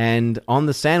 and on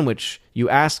the sandwich you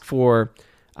ask for,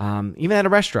 even at a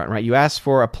restaurant, right? You ask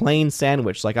for a plain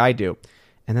sandwich like I do,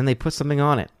 and then they put something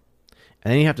on it,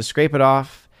 and then you have to scrape it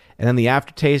off. And then the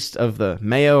aftertaste of the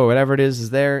mayo or whatever it is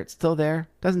there. It's still there.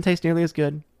 Doesn't taste nearly as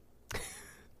good.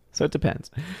 So it depends.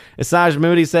 Asajj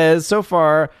Moody says, so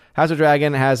far, House of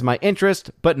Dragon has my interest,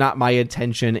 but not my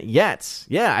attention yet.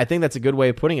 Yeah, I think that's a good way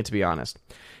of putting it, to be honest.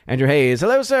 Andrew Hayes,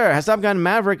 hello, sir. Has Top Gun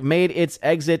Maverick made its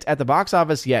exit at the box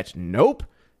office yet? Nope.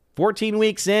 14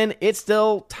 weeks in, it's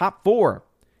still top 4.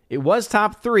 It was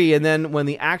top 3, and then when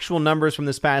the actual numbers from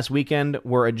this past weekend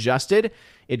were adjusted,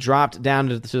 it dropped down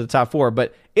to the top 4.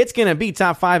 But it's going to be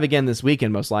top 5 again this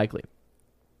weekend, most likely,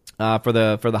 for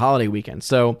the holiday weekend.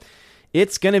 So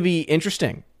it's going to be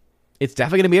interesting. It's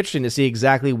definitely going to be interesting to see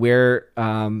exactly where,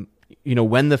 when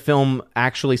the film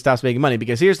actually stops making money.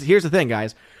 Because here's the thing,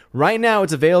 guys. Right now,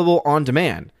 it's available on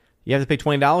demand. You have to pay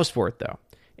 $20 for it, though.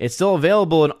 It's still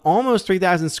available in almost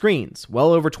 3,000 screens,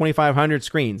 well over 2,500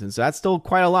 screens. And so that's still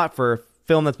quite a lot for a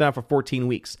film that's been out for 14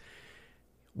 weeks.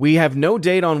 We have no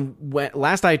date on when,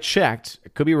 last I checked,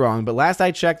 it could be wrong, but last I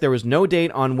checked, there was no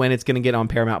date on when it's going to get on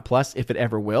Paramount Plus, if it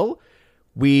ever will.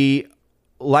 We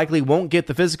likely won't get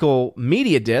the physical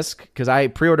media disc because I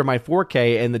pre-ordered my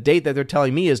 4K, and the date that they're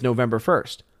telling me is November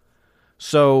 1st.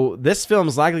 So this film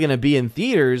is likely going to be in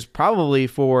theaters probably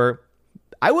for...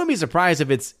 I wouldn't be surprised if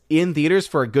it's in theaters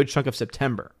for a good chunk of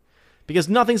September, because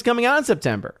nothing's coming out in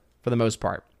September for the most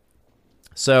part.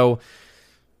 So,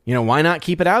 why not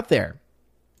keep it out there?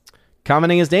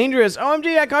 Commenting is dangerous.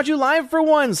 OMG, I caught you live for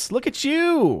once. Look at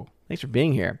you. Thanks for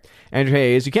being here. Andrew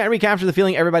Hayes, you can't recapture the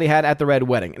feeling everybody had at the Red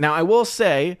Wedding. Now, I will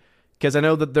say, because I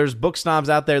know that there's book snobs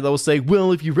out there that will say,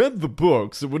 well, if you read the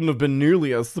books, it wouldn't have been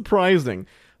nearly as surprising.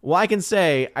 Well, I can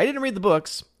say I didn't read the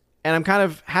books. And I'm kind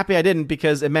of happy I didn't,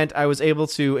 because it meant I was able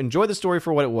to enjoy the story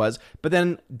for what it was, but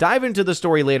then dive into the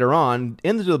story later on,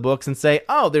 into the books, and say,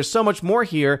 oh, there's so much more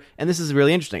here, and this is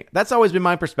really interesting. That's always been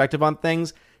my perspective on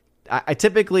things. I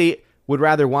typically would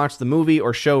rather watch the movie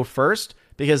or show first,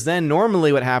 because then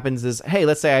normally what happens is, hey,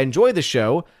 let's say I enjoy the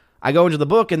show, I go into the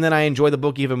book, and then I enjoy the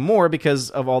book even more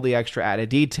because of all the extra added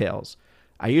details.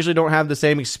 I usually don't have the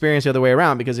same experience the other way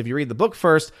around, because if you read the book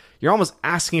first, you're almost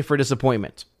asking for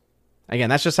disappointment. Again,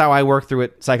 that's just how I work through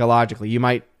it psychologically. You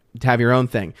might have your own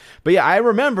thing. But yeah, I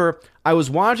remember I was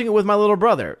watching it with my little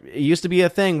brother. It used to be a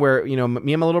thing where, me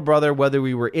and my little brother, whether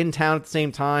we were in town at the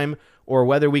same time or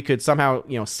whether we could somehow,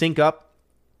 sync up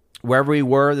wherever we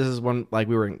were. This is when we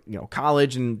were in,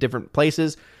 college and different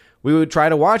places. we would try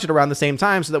to watch it around the same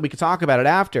time so that we could talk about it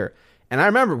after. And I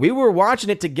remember we were watching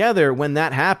it together when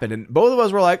that happened, and both of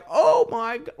us were like, oh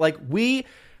my God. Like,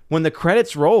 when the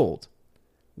credits rolled,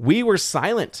 we were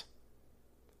silent.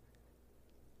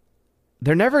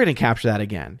 They're never going to capture that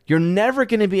again. You're never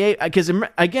going to be able, because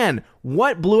again,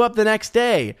 what blew up the next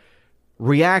day?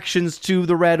 Reactions to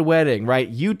the Red Wedding,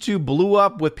 right? YouTube blew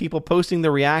up with people posting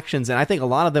the reactions, and I think a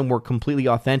lot of them were completely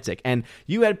authentic. And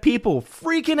you had people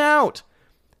freaking out.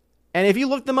 And if you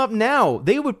look them up now,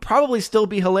 they would probably still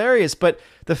be hilarious. But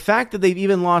the fact that they've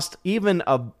even lost even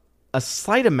a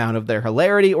slight amount of their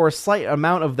hilarity or a slight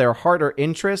amount of their heart or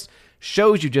interest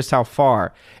shows you just how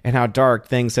far and how dark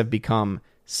things have become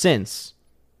since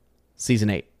season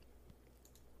 8.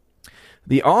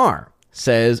 The R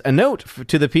says, a note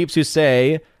to the peeps who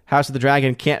say House of the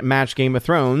Dragon can't match Game of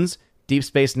Thrones, Deep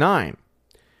Space Nine.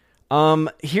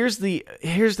 Here's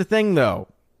the thing, though.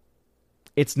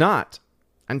 It's not.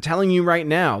 I'm telling you right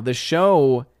now, the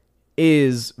show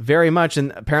is very much,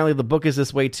 and apparently the book is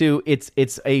this way too,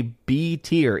 it's a B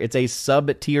tier. It's a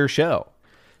sub-tier show.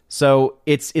 So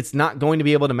it's not going to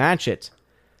be able to match it.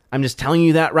 I'm just telling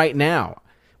you that right now.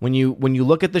 When you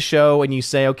look at the show and you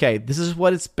say, okay, this is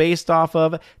what it's based off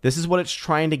of, this is what it's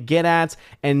trying to get at,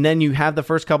 and then you have the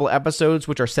first couple episodes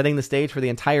which are setting the stage for the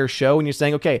entire show, and you're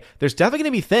saying, okay, there's definitely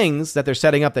going to be things that they're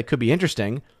setting up that could be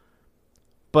interesting,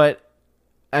 but,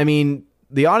 I mean,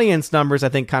 the audience numbers, I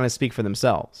think, kind of speak for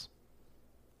themselves.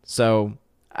 So,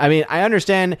 I mean, I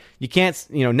understand you can't,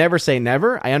 never say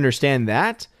never. I understand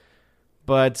that.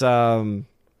 But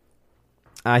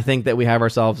I think that we have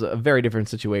ourselves a very different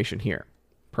situation here,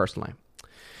 personally.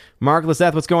 Mark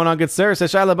Lisseth, what's going on, good sir?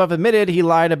 Says Shia LaBeouf admitted he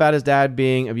lied about his dad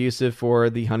being abusive for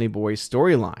the Honey Boy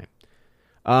storyline.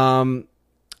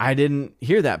 I didn't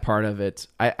hear that part of it.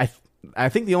 I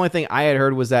think the only thing I had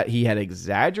heard was that he had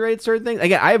exaggerated certain things.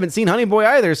 Again, I haven't seen Honey Boy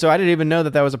either, so I didn't even know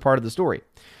that was a part of the story.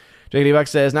 JD Buck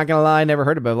says, not gonna lie, never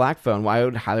heard about Black Phone. Why I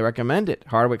would highly recommend it.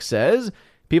 Hardwick says,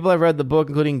 people have read the book,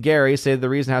 including Gary, say the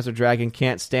reason House of Dragon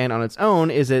can't stand on its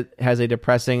own is it has a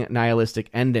depressing, nihilistic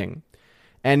ending.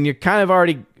 And you're kind of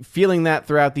already feeling that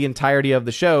throughout the entirety of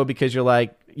the show because you're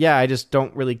like, yeah, I just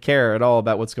don't really care at all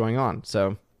about what's going on.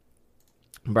 So,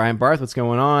 Brian Barth, what's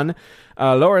going on?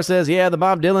 Laura says, yeah, the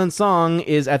Bob Dylan song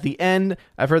is at the end.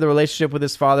 I've heard the relationship with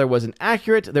his father wasn't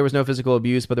accurate. There was no physical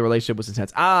abuse, but the relationship was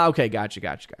intense. Ah, okay, gotcha.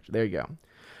 There you go.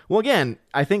 Well, again,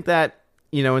 I think that,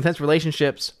 intense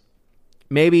relationships,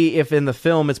 maybe if in the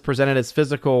film it's presented as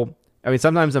physical, I mean,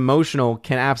 sometimes emotional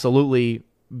can absolutely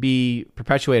be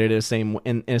perpetuated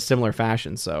in a similar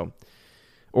fashion. So,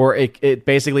 or it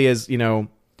basically is,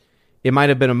 it might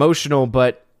have been emotional,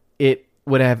 but it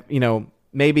would have,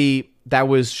 maybe that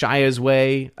was Shia's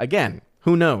way. Again,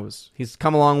 who knows? He's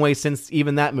come a long way since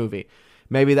even that movie.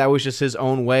 Maybe that was just his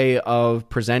own way of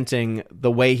presenting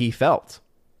the way he felt.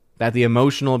 That the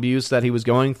emotional abuse that he was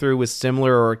going through was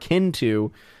similar or akin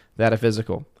to that of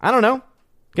physical. I don't know.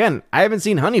 Again, I haven't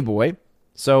seen Honey Boy,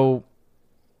 so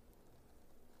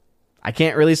I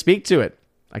can't really speak to it.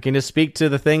 I can just speak to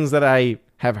the things that I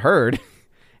have heard,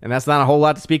 and that's not a whole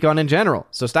lot to speak on in general.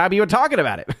 So stop you talking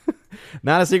about it.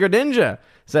 Not a Secret Ninja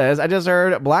says, I just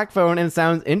heard Black Phone and it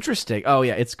sounds interesting. Oh,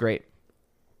 yeah, it's great.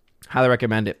 Highly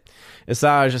recommend it.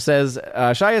 Asajj says,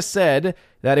 Shia said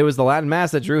that it was the Latin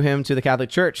Mass that drew him to the Catholic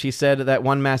Church. He said that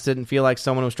one Mass didn't feel like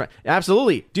someone was trying.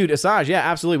 Absolutely. Dude, Asajj, yeah,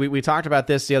 absolutely. We talked about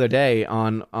this the other day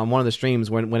on one of the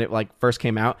streams when it first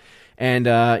came out. And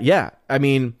yeah, I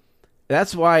mean,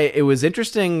 that's why it was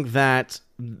interesting that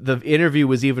the interview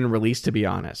was even released, to be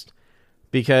honest.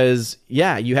 Because,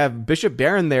 yeah, you have Bishop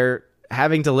Barron there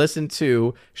having to listen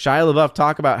to Shia LaBeouf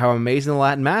talk about how amazing the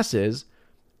Latin Mass is.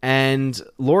 And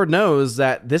Lord knows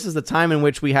that this is the time in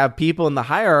which we have people in the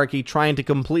hierarchy trying to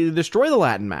completely destroy the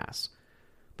Latin Mass.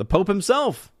 The Pope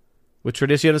himself, with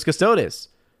Traditionis Custodes.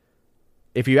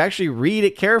 If you actually read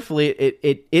it carefully,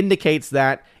 it indicates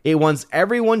that it wants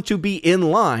everyone to be in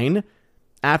line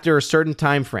after a certain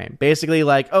time frame. Basically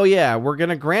like, oh yeah, we're going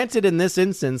to grant it in this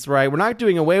instance, right? We're not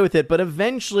doing away with it, but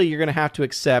eventually you're going to have to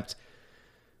accept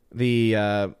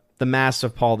the Mass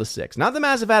of Paul VI. Not the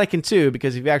Mass of Vatican II,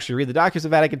 because if you actually read the documents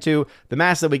of Vatican II, the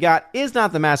Mass that we got is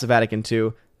not the Mass of Vatican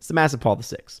II. It's the Mass of Paul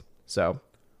VI. So,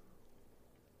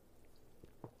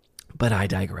 but I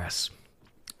digress.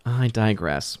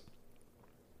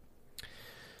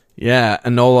 Yeah,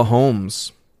 Enola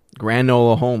Holmes.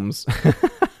 Granola Holmes.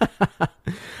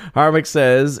 Harvick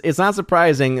says, it's not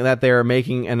surprising that they are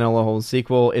making an Enola Holmes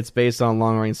sequel. It's based on a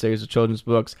long-running series of children's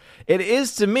books. It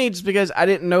is to me, just because I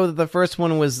didn't know that the first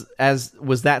one was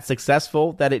that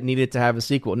successful that it needed to have a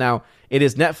sequel. Now, it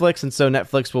is Netflix, and so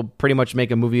Netflix will pretty much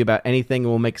make a movie about anything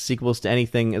and will make sequels to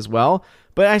anything as well.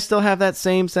 But I still have that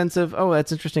same sense of, oh,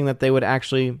 that's interesting that they would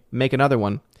actually make another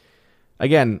one.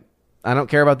 Again, I don't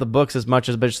care about the books as much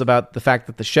as just about the fact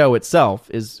that the show itself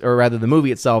is, or rather the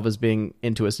movie itself is being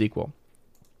into a sequel.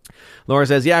 Laura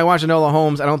says, yeah, I watched Enola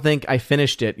Holmes. I don't think I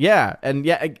finished it. Yeah, and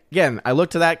yeah, again, I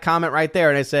look to that comment right there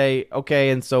and I say,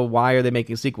 okay, and so why are they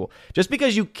making a sequel? Just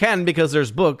because you can, because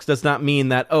there's books, does not mean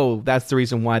that, oh, that's the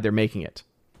reason why they're making it.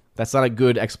 That's not a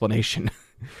good explanation.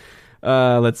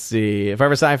 Let's see.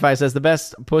 Forever Sci-Fi says, the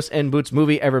best Puss in Boots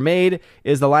movie ever made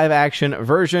is the live-action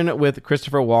version with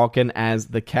Christopher Walken as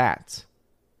the cat.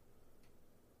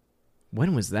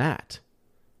 When was that?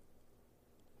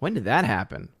 When did that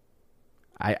happen?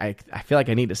 I feel like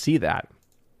I need to see that.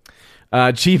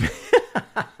 Cheap.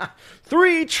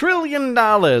 $3 trillion.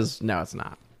 No, it's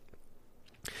not.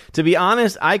 To be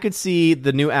honest, I could see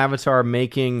the new Avatar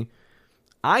making,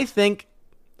 I think,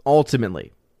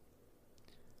 ultimately,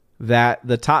 that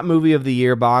the top movie of the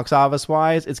year box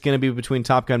office-wise, it's going to be between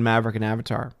Top Gun Maverick and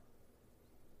Avatar.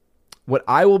 What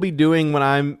I will be doing when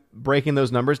I'm breaking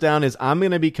those numbers down is I'm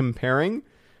going to be comparing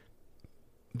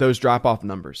those drop-off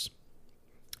numbers.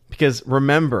 Because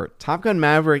remember, Top Gun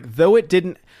Maverick, though it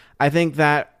didn't, I think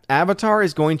that Avatar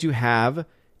is going to have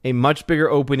a much bigger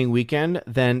opening weekend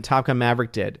than Top Gun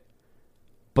Maverick did.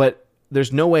 But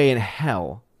there's no way in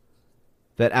hell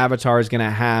that Avatar is going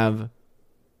to have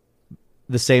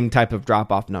the same type of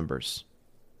drop-off numbers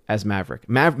as Maverick.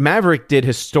 Maverick did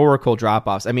historical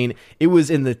drop-offs. I mean, it was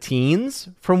in the teens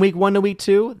from week 1 to week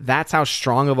 2. That's how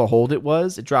strong of a hold it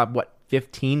was. It dropped,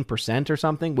 15% or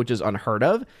something, which is unheard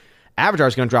of. Avatar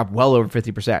is going to drop well over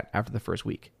 50% after the first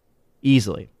week.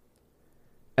 Easily.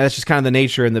 And that's just kind of the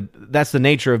nature, that's the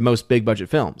nature of most big-budget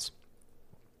films.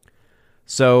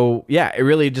 So, yeah, it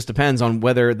really just depends on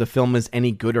whether the film is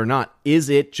any good or not. Is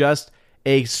it just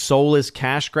a soulless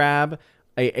cash grab?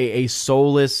 A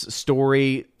soulless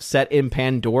story set in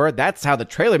Pandora? That's how the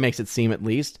trailer makes it seem, at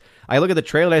least. I look at the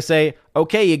trailer and I say,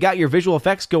 okay, you got your visual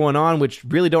effects going on, which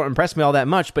really don't impress me all that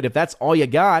much, but if that's all you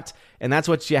got, and that's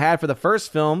what you had for the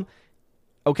first film,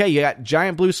 okay, you got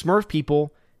giant blue Smurf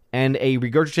people and a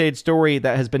regurgitated story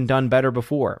that has been done better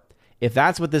before. If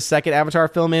that's what this second Avatar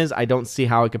film is, I don't see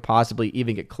how it could possibly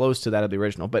even get close to that of the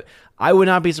original. But I would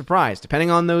not be surprised,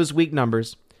 depending on those week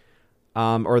numbers,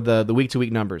 or the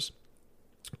week-to-week numbers.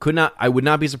 I would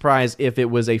not be surprised if it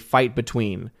was a fight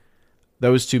between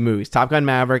those two movies, Top Gun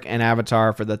Maverick and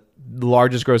Avatar, for the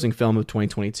largest grossing film of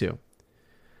 2022.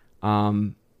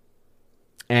 And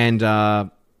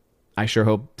I sure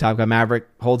hope Top Gun Maverick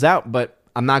holds out, but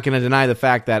I'm not going to deny the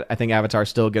fact that I think Avatar is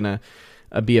still going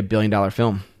to be $1 billion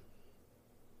film.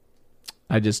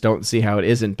 I just don't see how it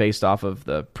isn't based off of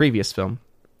the previous film.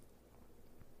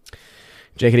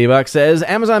 JKD Buck says,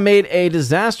 Amazon made a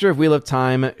disaster of Wheel of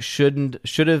Time. Should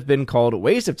have been called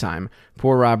Waste of Time.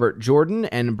 Poor Robert Jordan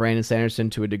and Brandon Sanderson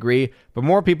to a degree, but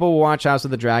more people will watch House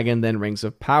of the Dragon than Rings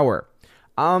of Power.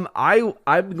 I'm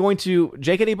going to,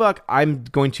 JKD Buck, I'm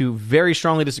going to very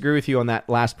strongly disagree with you on that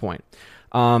last point.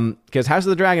 Because House of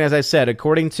the Dragon, as I said,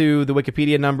 according to the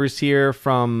Wikipedia numbers here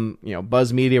from,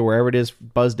 Buzz Media, wherever it is,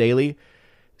 Buzz Daily,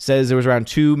 says there was around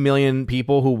 2 million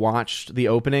people who watched the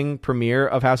opening premiere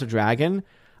of House of Dragon.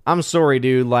 I'm sorry,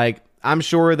 dude. I'm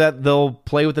sure that they'll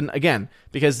play with again,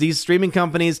 because these streaming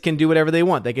companies can do whatever they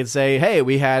want. They can say, hey,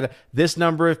 we had this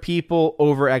number of people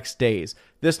over X days,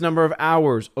 this number of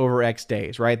hours over X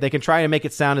days, right? They can try and make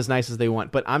it sound as nice as they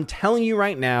want. But I'm telling you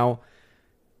right now,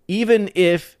 even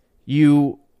if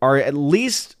you are at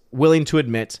least willing to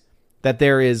admit that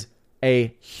there is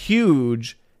a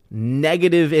huge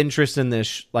negative interest in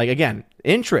this, negative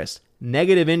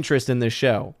interest in this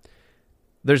show,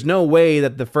 there's no way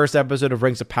that the first episode of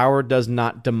Rings of Power does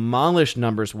not demolish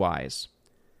numbers-wise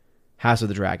House of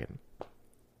the Dragon.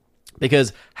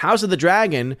 Because House of the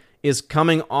Dragon is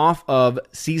coming off of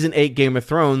Season 8 Game of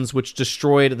Thrones, which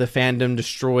destroyed the fandom,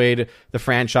 destroyed the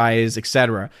franchise,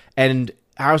 etc. And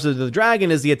House of the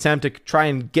Dragon is the attempt to try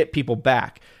and get people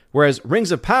back. Whereas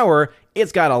Rings of Power,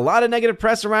 it's got a lot of negative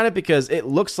press around it because it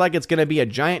looks like it's going to be a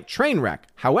giant train wreck.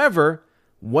 However,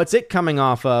 what's it coming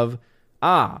off of?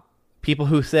 People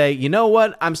who say, you know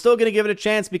what, I'm still going to give it a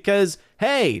chance because,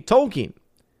 hey, Tolkien.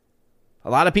 A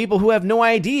lot of people who have no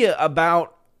idea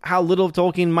about how little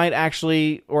Tolkien might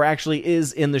actually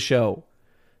is in the show.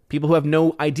 People who have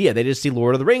no idea. They just see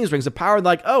Lord of the Rings, Rings of Power, and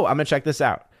like, oh, I'm going to check this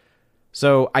out.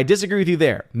 So I disagree with you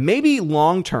there. Maybe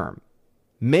long term,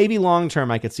 Maybe long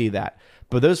term I could see that.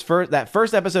 But that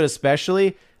first episode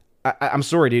especially, I'm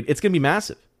sorry, dude, it's going to be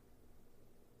massive.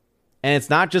 And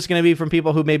it's not just going to be from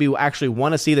people who maybe actually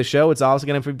want to see the show. It's also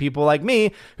going to be people like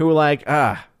me who are like,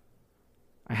 I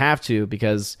have to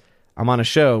because I'm on a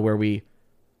show where we,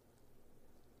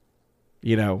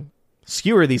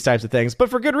 skewer these types of things, but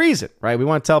for good reason, right? We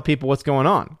want to tell people what's going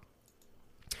on.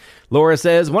 Laura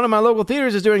says, one of my local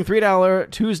theaters is doing $3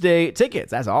 Tuesday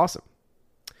tickets. That's awesome.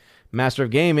 Master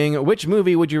of Gaming, which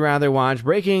movie would you rather watch?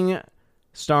 Breaking,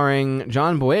 starring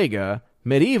John Boyega,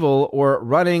 Medieval, or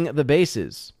Running the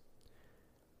Bases?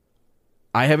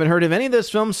 I haven't heard of any of those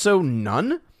films, so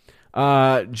none.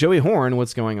 Joey Horn,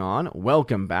 what's going on?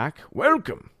 Welcome back.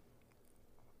 Welcome.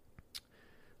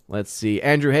 Let's see.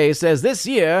 Andrew Hayes says, this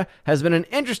year has been an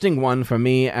interesting one for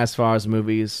me as far as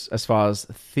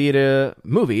theater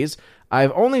movies.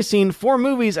 I've only seen 4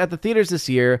 movies at the theaters this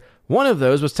year. One of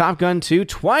those was Top Gun 2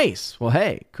 twice. Well,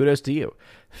 hey, kudos to you.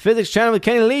 Physics Channel with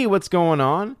Kenny Lee, what's going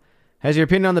on? Has your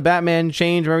opinion on the Batman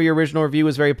changed? Remember your original review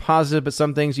was very positive, but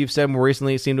some things you've said more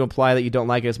recently seem to imply that you don't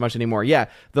like it as much anymore. Yeah,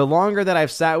 the longer that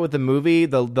I've sat with the movie,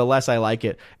 the less I like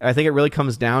it. And I think it really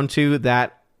comes down to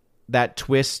that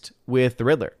twist with the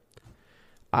Riddler.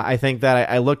 I think that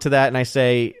I look to that and I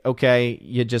say, okay,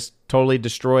 you just totally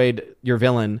destroyed your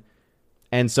villain.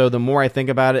 And so the more I think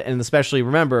about it, and especially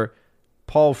remember,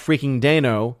 Paul freaking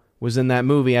Dano was in that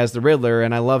movie as the Riddler,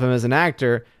 and I love him as an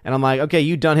actor, and I'm like, okay,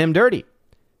 you done him dirty.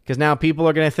 Because now people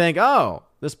are going to think, oh,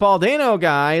 this Paul Dano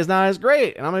guy is not as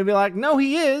great. And I'm going to be like, no,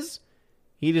 he is.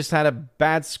 He just had a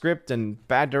bad script and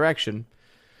bad direction.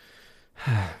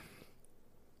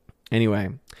 Anyway,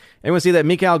 anyone see that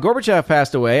Mikhail Gorbachev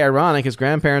passed away? Ironic, his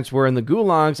grandparents were in the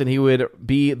gulags and he would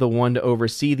be the one to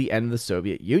oversee the end of the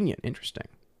Soviet Union. Interesting.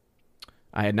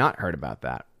 I had not heard about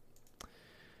that.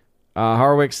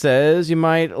 Harwick says you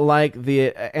might like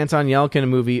the Anton Yelchin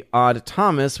movie Odd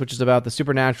Thomas, which is about the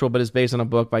supernatural but is based on a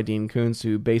book by Dean Koontz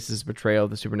who bases his portrayal of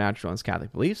the supernatural on his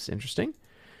Catholic beliefs. Interesting.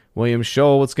 William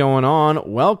Scholl, what's going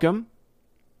on? Welcome.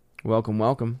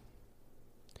 Welcome.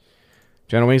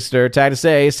 John Wingster tagged to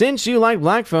say, since you like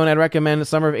Black Phone, I'd recommend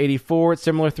Summer of 84. It's a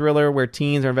similar thriller where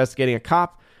teens are investigating a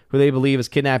cop who they believe is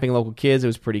kidnapping local kids. It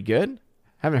was pretty good.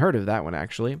 Haven't heard of that one,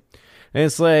 actually. And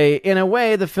it's like, in a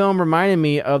way, the film reminded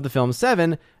me of the film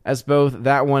Seven, as both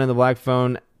that one and The Black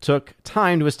Phone took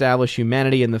time to establish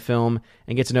humanity in the film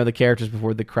and get to know the characters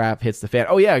before the crap hits the fan.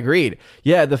 Oh, yeah, agreed.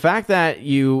 Yeah, the fact that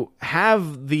you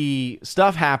have the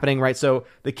stuff happening, right? So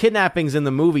the kidnappings in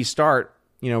the movie start,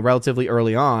 relatively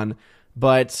early on,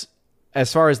 but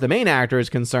as far as the main actor is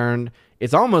concerned,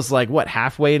 it's almost like,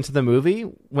 halfway into the movie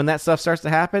when that stuff starts to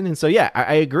happen? And so, yeah,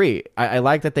 I agree. I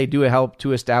like that they do help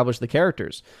to establish the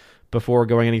characters before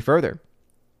going any further.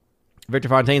 Victor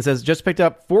Fontaine says, just picked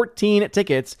up 14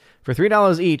 tickets for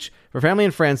 $3 each for family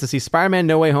and friends to see Spider-Man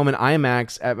No Way Home in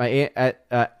IMAX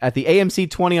at the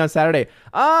AMC 20 on Saturday.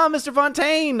 Mr.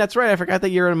 Fontaine, that's right. I forgot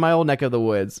that you're in my old neck of the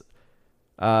woods.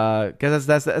 Because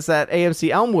that's that AMC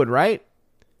Elmwood, right?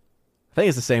 I think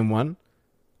it's the same one.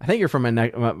 I think you're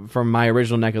from my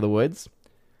original neck of the woods.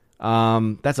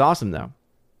 That's awesome, though.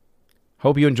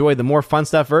 Hope you enjoyed the more fun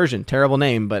stuff version. Terrible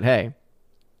name, but hey.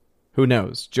 Who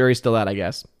knows? Jury's still out, I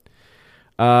guess.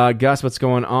 Gus, what's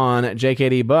going on?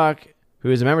 JKD Buck,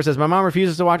 who is a member, says, my mom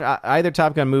refuses to watch either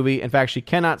Top Gun movie. In fact, she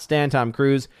cannot stand Tom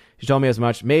Cruise. She told me as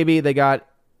much. Maybe they got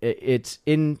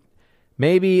into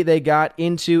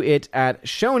it at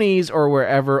Shoney's or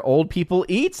wherever old people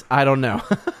eat. I don't know.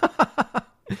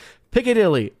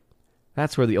 Piccadilly.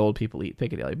 That's where the old people eat,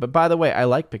 Piccadilly. But by the way, I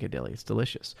like Piccadilly. It's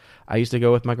delicious. I used to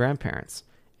go with my grandparents,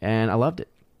 and I loved it.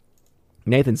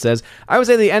 Nathan says, I would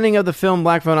say the ending of the film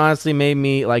Black Phone honestly made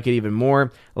me like it even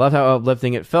more. I love how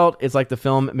uplifting it felt. It's like the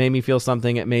film made me feel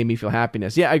something. It made me feel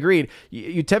happiness. Yeah, agreed.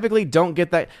 You typically don't get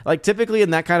that. Like, typically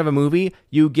in that kind of a movie,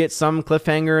 you get some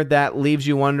cliffhanger that leaves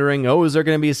you wondering, oh, is there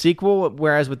going to be a sequel?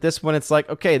 Whereas with this one, it's like,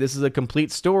 okay, this is a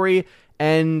complete story.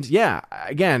 And yeah,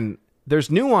 again,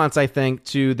 there's nuance, I think,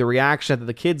 to the reaction that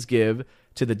the kids give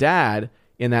to the dad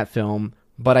in that film.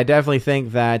 But I definitely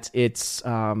think that it's...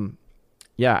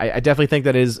 I definitely think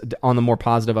that is on the more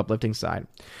positive, uplifting side.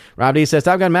 Rob D says,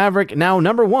 Top Gun Maverick, now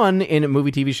number 1 in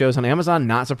movie TV shows on Amazon.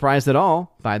 Not surprised at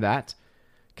all by that.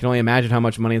 Can only imagine how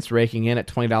much money it's raking in at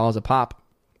 $20 a pop.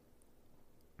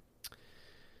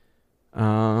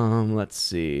 Let's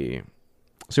see.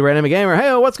 Super Anime Gamer,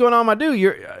 hey, what's going on, my dude?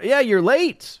 You're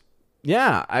late.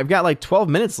 Yeah, I've got like 12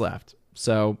 minutes left.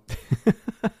 So...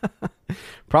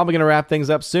 Probably going to wrap things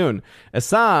up soon.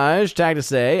 Asajj tagged to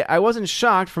say, I wasn't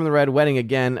shocked from the Red Wedding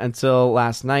again until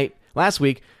last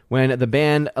week, when the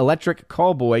band Electric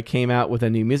Callboy came out with a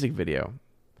new music video.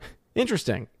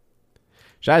 Interesting.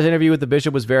 Shai's interview with the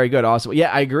Bishop was very good. Also,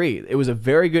 yeah, I agree. It was a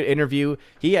very good interview.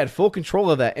 He had full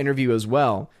control of that interview as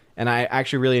well. And I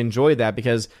actually really enjoyed that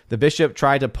because the Bishop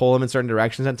tried to pull him in certain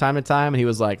directions at time to time. And he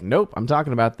was like, nope, I'm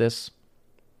talking about this.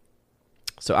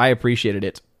 So I appreciated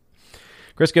it.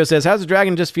 Crisco says, House of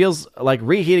Dragon just feels like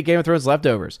reheated Game of Thrones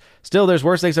leftovers. Still, there's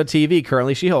worse things on TV,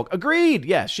 currently She-Hulk. Agreed!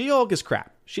 Yeah, She-Hulk is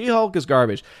crap. She-Hulk is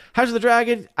garbage. House of the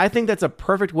Dragon, I think that's a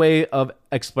perfect way of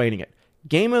explaining it.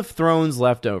 Game of Thrones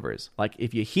leftovers. Like,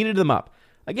 if you heated them up.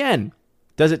 Again,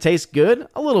 does it taste good?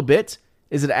 A little bit.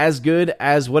 Is it as good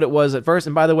as what it was at first?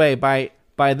 And by the way,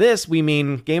 by this, we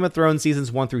mean Game of Thrones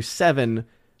seasons 1 through 7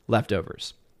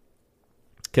 leftovers.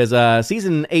 Because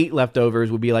season 8 leftovers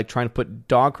would be like trying to put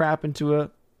dog crap into a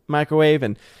microwave.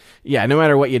 And yeah, no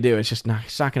matter what you do, it's not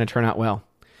going to turn out well.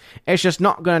 It's just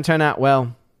not going to turn out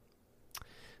well.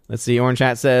 Let's see. Orange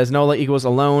Chat says, Nola equals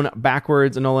alone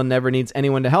backwards. Nola never needs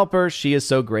anyone to help her. She is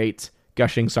so great.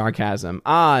 Gushing sarcasm.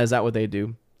 Is that what they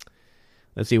do?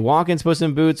 Let's see. Walk-Ins Puss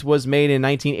in Boots was made in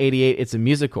 1988. It's a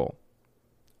musical.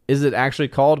 Is it actually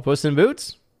called Puss in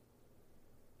Boots?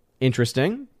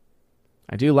 Interesting.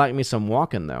 I do like me some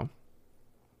walking, though.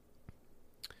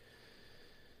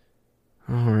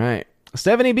 All right.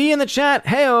 Stephanie B in the chat.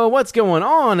 Hey, what's going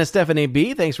on, Stephanie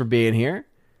B? Thanks for being here.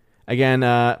 Again,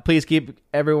 please keep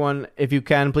everyone, if you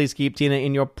can, please keep Tina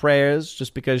in your prayers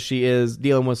just because she is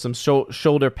dealing with some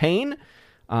shoulder pain,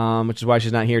 which is why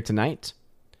she's not here tonight.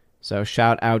 So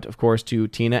shout out, of course, to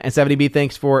Tina. And 70B,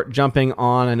 thanks for jumping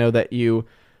on. I know that you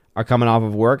are coming off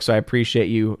of work, so I appreciate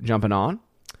you jumping on.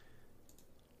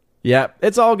 Yeah,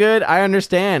 it's all good. I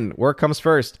understand. Work comes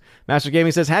first. Master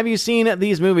Gaming says, have you seen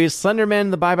these movies?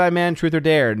 Slenderman, The Bye-Bye Man, Truth or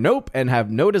Dare? Nope, and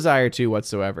have no desire to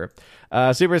whatsoever.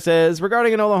 Super says,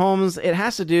 regarding Enola Holmes, it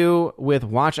has to do with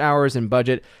watch hours and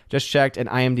budget. Just checked an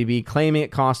IMDb claiming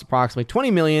it cost approximately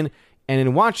 $20 million, and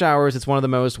in watch hours, it's one of the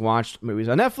most watched movies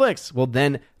on Netflix. Well,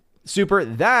 then, Super,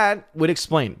 that would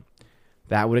explain.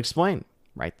 That would explain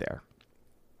right there.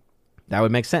 That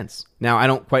would make sense. Now, I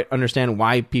don't quite understand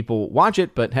why people watch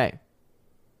it, but hey.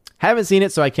 Haven't seen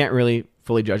it, so I can't really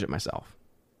fully judge it myself.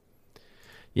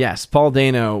 Yes, Paul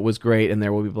Dano was great in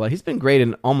There Will Be Blood. He's been great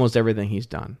in almost everything he's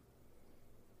done.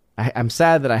 I'm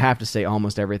sad that I have to say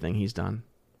almost everything he's done.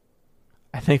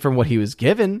 I think from what he was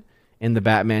given in The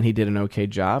Batman, he did an okay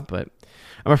job, but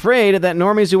I'm afraid that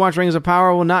normies who watch Rings of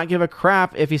Power will not give a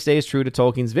crap if he stays true to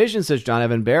Tolkien's vision, says John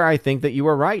Evan Bear. I think that you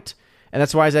are right. And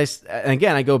that's why,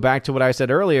 I go back to what I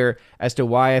said earlier as to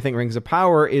why I think Rings of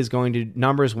Power is going to,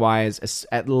 numbers-wise,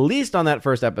 at least on that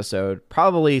first episode,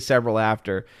 probably several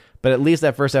after, but at least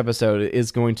that first episode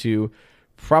is going to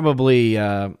probably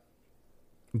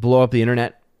blow up the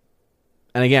internet.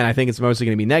 And again, I think it's mostly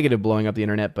going to be negative blowing up the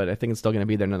internet, but I think it's still going to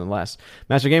be there nonetheless.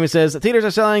 Master Gaming says, theaters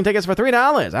are selling tickets for $3.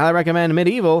 I highly recommend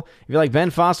Medieval if you like Ben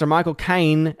Foster, Michael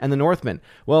Caine, and The Northman.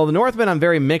 Well, The Northman I'm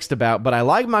very mixed about, but I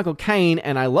like Michael Caine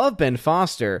and I love Ben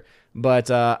Foster, but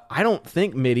I don't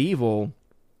think Medieval,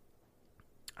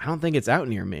 I don't think it's out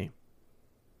near me.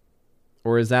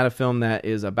 Or is that a film that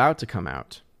is about to come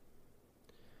out?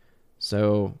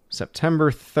 So,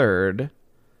 September 3rd...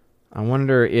 I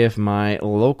wonder if my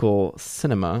local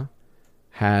cinema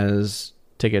has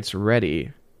tickets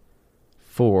ready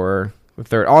for the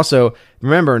 3rd. Also,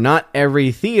 remember, not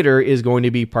every theater is going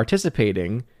to be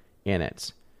participating in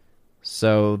it.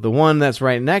 So the one that's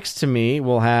right next to me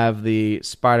will have the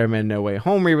Spider-Man No Way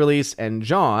Home re-release and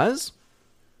Jaws.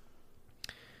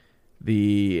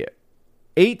 The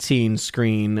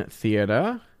 18-screen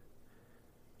theater...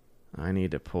 I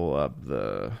need to pull up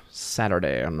the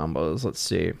Saturday numbers. Let's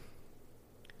see.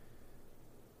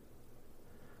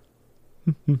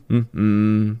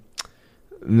 There's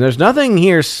nothing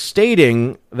here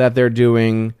stating that they're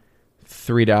doing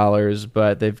 $3,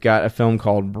 but they've got a film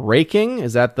called Breaking.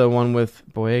 Is that the one with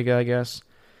Boyega, I guess?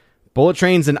 Bullet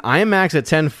Trains in IMAX at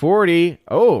 1040.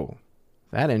 Oh,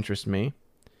 that interests me.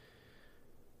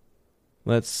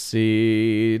 Let's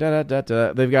see.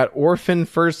 They've got Orphan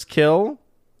First Kill.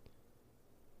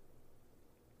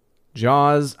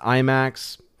 Jaws,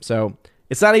 IMAX. So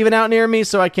it's not even out near me,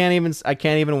 so I can't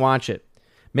even watch it.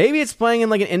 Maybe it's playing in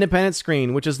like an independent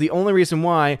screen, which is the only reason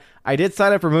why I did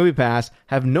sign up for MoviePass.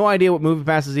 Have no idea what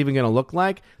MoviePass is even going to look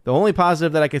like. The only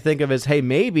positive that I could think of is, hey,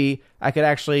 maybe I could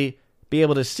actually be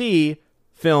able to see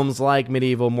films like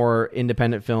Medieval, more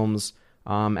independent films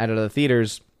at other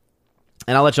theaters.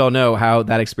 And I'll let y'all know how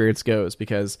that experience goes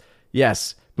because,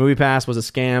 yes, MoviePass was a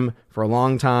scam for a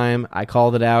long time. I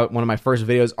called it out. One of my first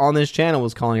videos on this channel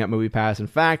was calling out MoviePass, in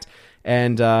fact.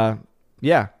 And,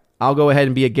 yeah. I'll go ahead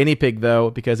and be a guinea pig,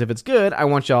 though, because if it's good, I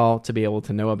want y'all to be able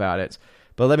to know about it.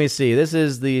 But let me see. This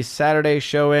is the Saturday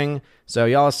showing. So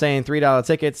y'all are saying $3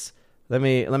 tickets. Let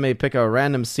me pick a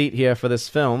random seat here for this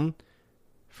film.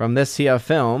 From this here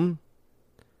film,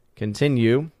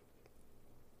 continue.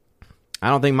 I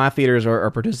don't think my theaters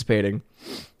are participating.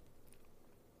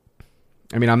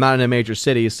 I mean, I'm not in a major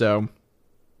city, so...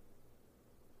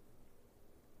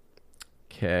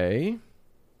 Okay.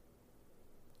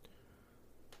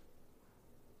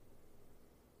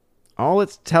 All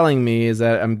it's telling me is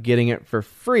that I'm getting it for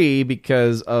free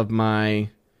because of my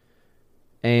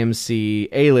AMC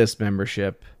A-list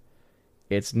membership.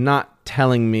 It's not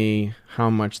telling me how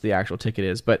much the actual ticket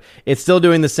is, but it's still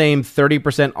doing the same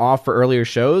 30% off for earlier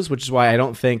shows, which is why I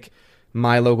don't think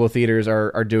my local theaters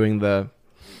are doing the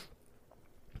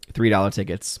 $3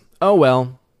 tickets. Oh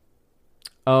well.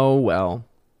 Oh well.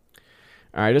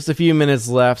 All right, just a few minutes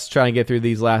left. Trying to get through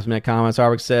these last-minute comments.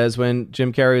 Harvick says, when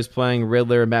Jim Carrey was playing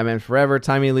Riddler in Batman Forever,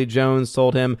 Tommy Lee Jones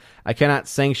told him, I cannot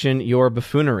sanction your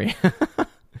buffoonery.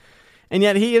 And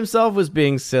yet he himself was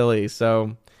being silly.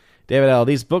 So, David L.,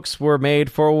 these books were made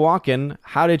for Walken.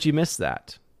 How did you miss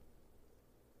that?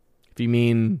 If you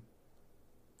mean...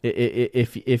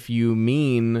 If you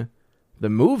mean the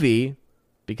movie...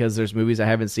 because there's movies I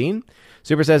haven't seen.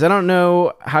 Super says, I don't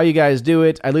know how you guys do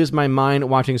it. I lose my mind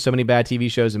watching so many bad TV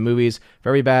shows and movies. For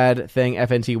every bad thing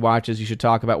FNT watches, you should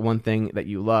talk about one thing that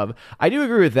you love. I do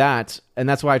agree with that, and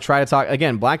that's why I try to talk...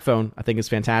 Again, Black Phone, I think, is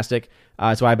fantastic.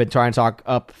 That's why I've been trying to talk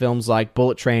up films like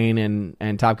Bullet Train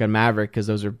and Top Gun Maverick, because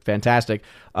those are fantastic.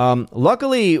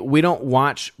 Luckily, we don't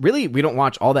watch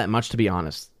all that much, to be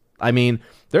honest. I mean,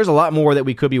 there's a lot more that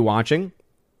we could be watching.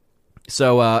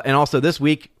 So, and also this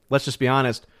week... Let's just be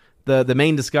honest, the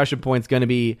main discussion point is going to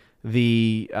be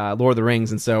the Lord of the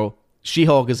Rings, and so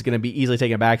She-Hulk is going to be easily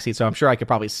taking a backseat, so I'm sure I could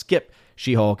probably skip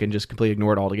She-Hulk and just completely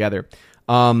ignore it altogether.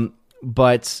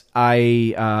 But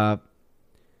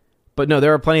no,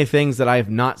 there are plenty of things that I have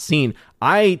not seen.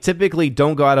 I typically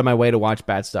don't go out of my way to watch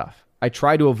bad stuff. I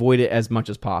try to avoid it as much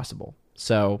as possible.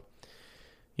 So,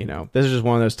 this is just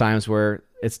one of those times where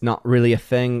it's not really a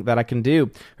thing that I can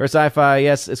do. Her Sci-Fi,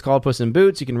 yes, it's called Puss in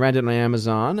Boots. You can rent it on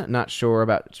Amazon. Not sure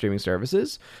about streaming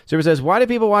services. Super says, why do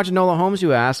people watch Enola Holmes,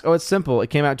 you ask? Oh, it's simple.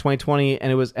 It came out in 2020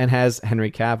 and has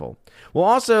Henry Cavill. Well,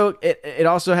 also, it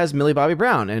also has Millie Bobby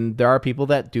Brown, and there are people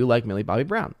that do like Millie Bobby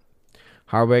Brown.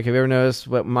 Hardwick, have you ever noticed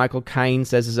what Michael Caine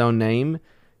says his own name?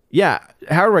 Yeah,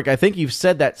 Hardwick, I think you've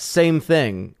said that same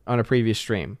thing on a previous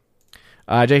stream.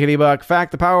 J.K.D. Buck,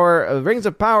 fact, the Rings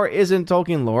of Power isn't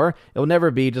Tolkien lore. It will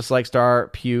never be, just like Star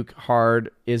Puke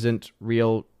Hard isn't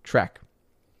real Trek.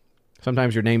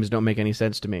 Sometimes your names don't make any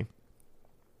sense to me.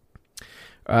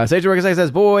 Sage Workers says,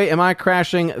 boy, am I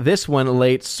crashing this one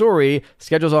late. Sorry,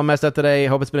 schedule's all messed up today.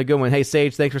 Hope it's been a good one. Hey,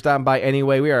 Sage, thanks for stopping by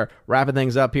anyway. We are wrapping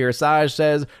things up here. Saj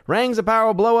says, Rings of Power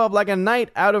will blow up like a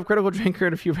night out of Critical Drinker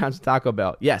and a few rounds of Taco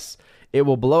Bell. Yes, it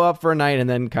will blow up for a night and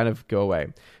then kind of go away.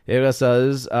 It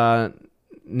says...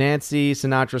 Nancy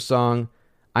Sinatra song.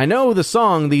 I know the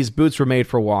song These Boots Were Made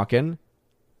for Walking.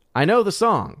 I know the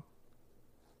song.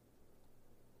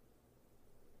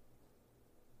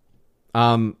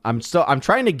 I'm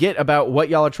trying to get about what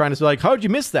y'all are trying to say. Like, how'd you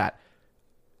miss that?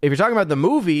 If you're talking about the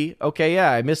movie, okay,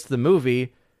 yeah, I missed the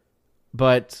movie,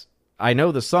 but I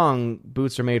know the song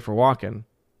Boots Are Made for Walking.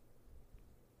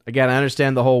 Again, I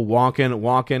understand the whole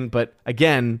walking, but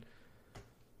again...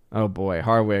 Oh boy,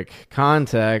 Harwick.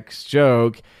 Context,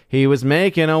 joke. He was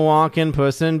making a walking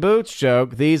Puss in Boots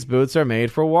joke. These boots are made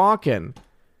for walking.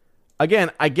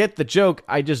 Again, I get the joke,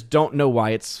 I just don't know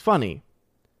why it's funny.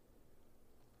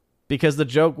 Because the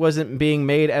joke wasn't being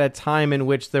made at a time in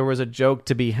which there was a joke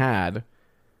to be had.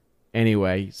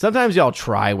 Anyway, sometimes y'all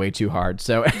try way too hard,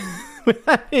 so with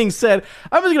that being said,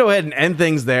 I'm just going to go ahead and end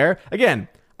things there. Again,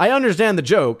 I understand the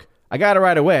joke. I got it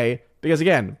right away. Because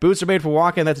again, boots are made for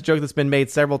walking. That's a joke that's been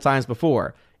made several times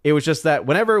before. It was just that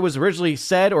whenever it was originally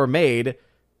said or made,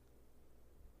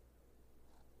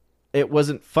 it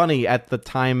wasn't funny at the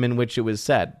time in which it was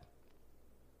said.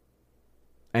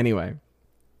 Anyway.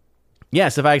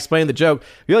 Yes, if I explained the joke,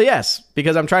 well, yes,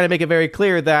 because I'm trying to make it very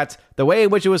clear that the way in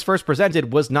which it was first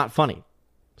presented was not funny.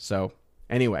 So,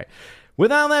 anyway.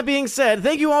 With all that being said,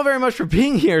 thank you all very much for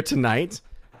being here tonight.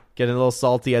 Getting a little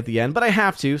salty at the end, but I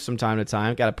have to from time to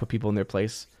time. Got to put people in their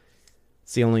place.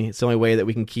 It's the only way that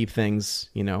we can keep things,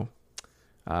 in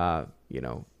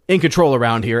control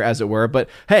around here, as it were. But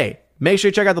hey, make sure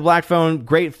you check out The Black Phone.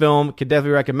 Great film. Could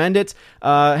definitely recommend it.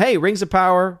 Hey, Rings of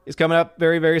Power is coming up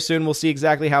very, very soon. We'll see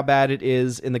exactly how bad it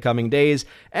is in the coming days.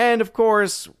 And of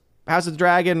course, House of the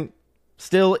Dragon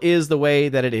still is the way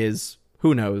that it is.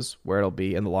 Who knows where it'll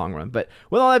be in the long run. But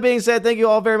with all that being said, thank you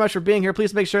all very much for being here.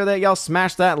 Please make sure that y'all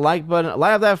smash that like button,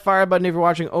 light up that fire button if you're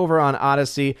watching over on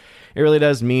Odyssey. It really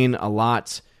does mean a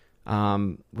lot.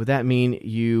 would that mean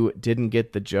you didn't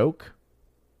get the joke?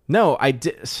 No, I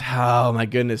did. Oh my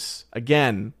goodness.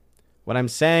 Again, what I'm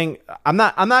saying, I'm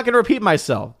not going to repeat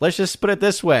myself. Let's just put it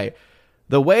this way.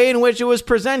 The way in which it was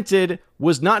presented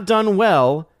was not done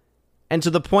well, and to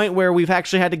the point where we've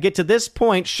actually had to get to this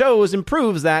point shows and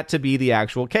proves that to be the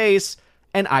actual case,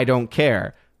 and I don't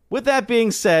care. With that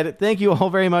being said, thank you all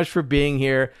very much for being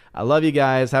here. I love you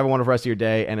guys. Have a wonderful rest of your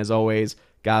day, and as always,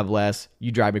 God bless.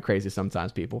 You drive me crazy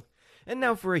sometimes, people. And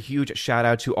now for a huge shout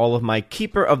out to all of my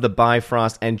Keeper of the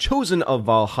Bifrost and Chosen of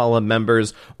Valhalla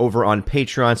members over on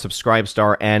Patreon,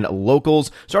 Subscribestar, and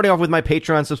Locals. Starting off with my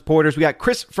Patreon supporters, we got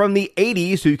Chris from the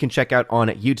 80s, who you can check out on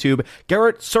YouTube,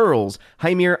 Garrett Searles,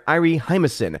 Hymir Irie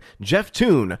Hymason, Jeff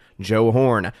Toon, Joe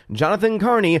Horn, Jonathan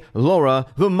Carney, Laura,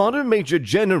 The Modern Major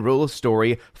General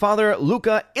Story, Father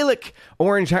Luca Illick,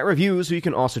 Orange Hat Reviews, who you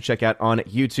can also check out on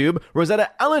YouTube,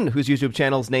 Rosetta Allen, whose YouTube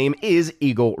channel's name is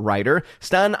Eagle Rider,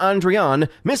 Stan Andrian,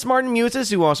 Miss Martin Muses,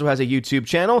 who also has a YouTube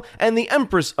channel, and the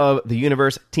Empress of the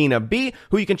Universe, Tina B,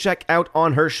 who you can check out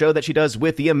on her show that she does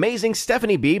with the amazing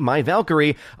Stephanie B, my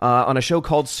Valkyrie, on a show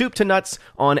called Soup to Nuts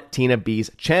on Tina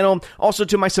B's channel. Also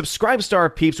to my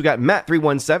Subscribestar peeps, we got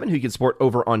Matt317, who you can support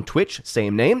over on Twitch,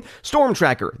 same name, Storm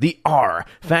Tracker, The R,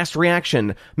 Fast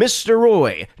Reaction, Mr.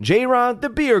 Roy, J-Rod, The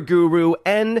Beer Guru,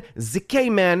 and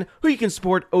ZK-Man, who you can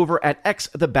support over at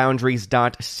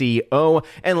xtheboundaries.co.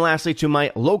 And lastly, to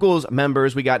my Locals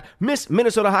members, we got Miss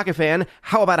Minnesota Hockey Fan,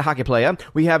 How About a Hockey Player?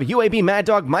 We have UAB Mad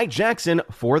Dog Mike Jackson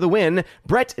for the win,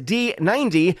 Brett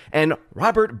D90, and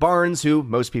Robert Barnes, who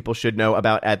most people should know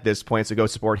about at this point, so go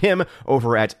support him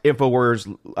over at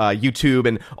InfoWars, YouTube,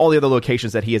 and all the other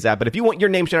locations that he is at. But if you want your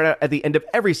name shouted out at the end of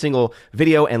every single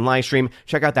video and live stream,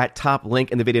 check out that top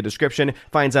link in the video description.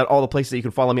 Finds out all the places that you can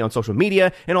follow me on social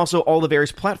media, and also all the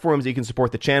various platforms that you can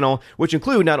support the channel, which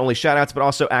include not only shoutouts, but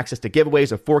also access to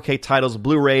giveaways of 4K titles,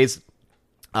 Blu-rays,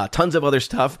 tons of other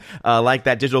stuff like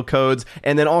that, digital codes,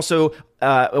 and then also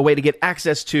a way to get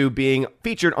access to being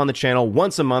featured on the channel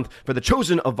once a month for the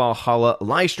Chosen of Valhalla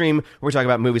live stream, where we're talking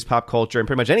about movies, pop culture, and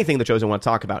pretty much anything the Chosen want to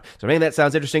talk about. So if any of that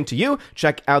sounds interesting to you,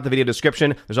 check out the video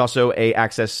description. There's also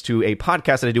access to a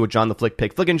podcast that I do with John the Flick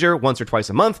Pig Flickinger once or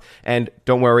twice a month. And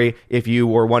don't worry if you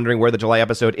were wondering where the July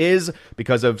episode is,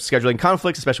 because of scheduling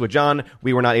conflicts, especially with John,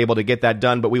 we were not able to get that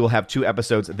done, but we will have 2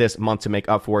 episodes this month to make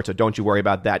up for it, so don't you worry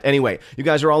about that. Anyway, you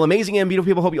guys are all amazing and beautiful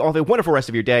people. Hope you all have a wonderful rest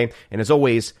of your day, and as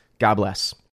always, God bless.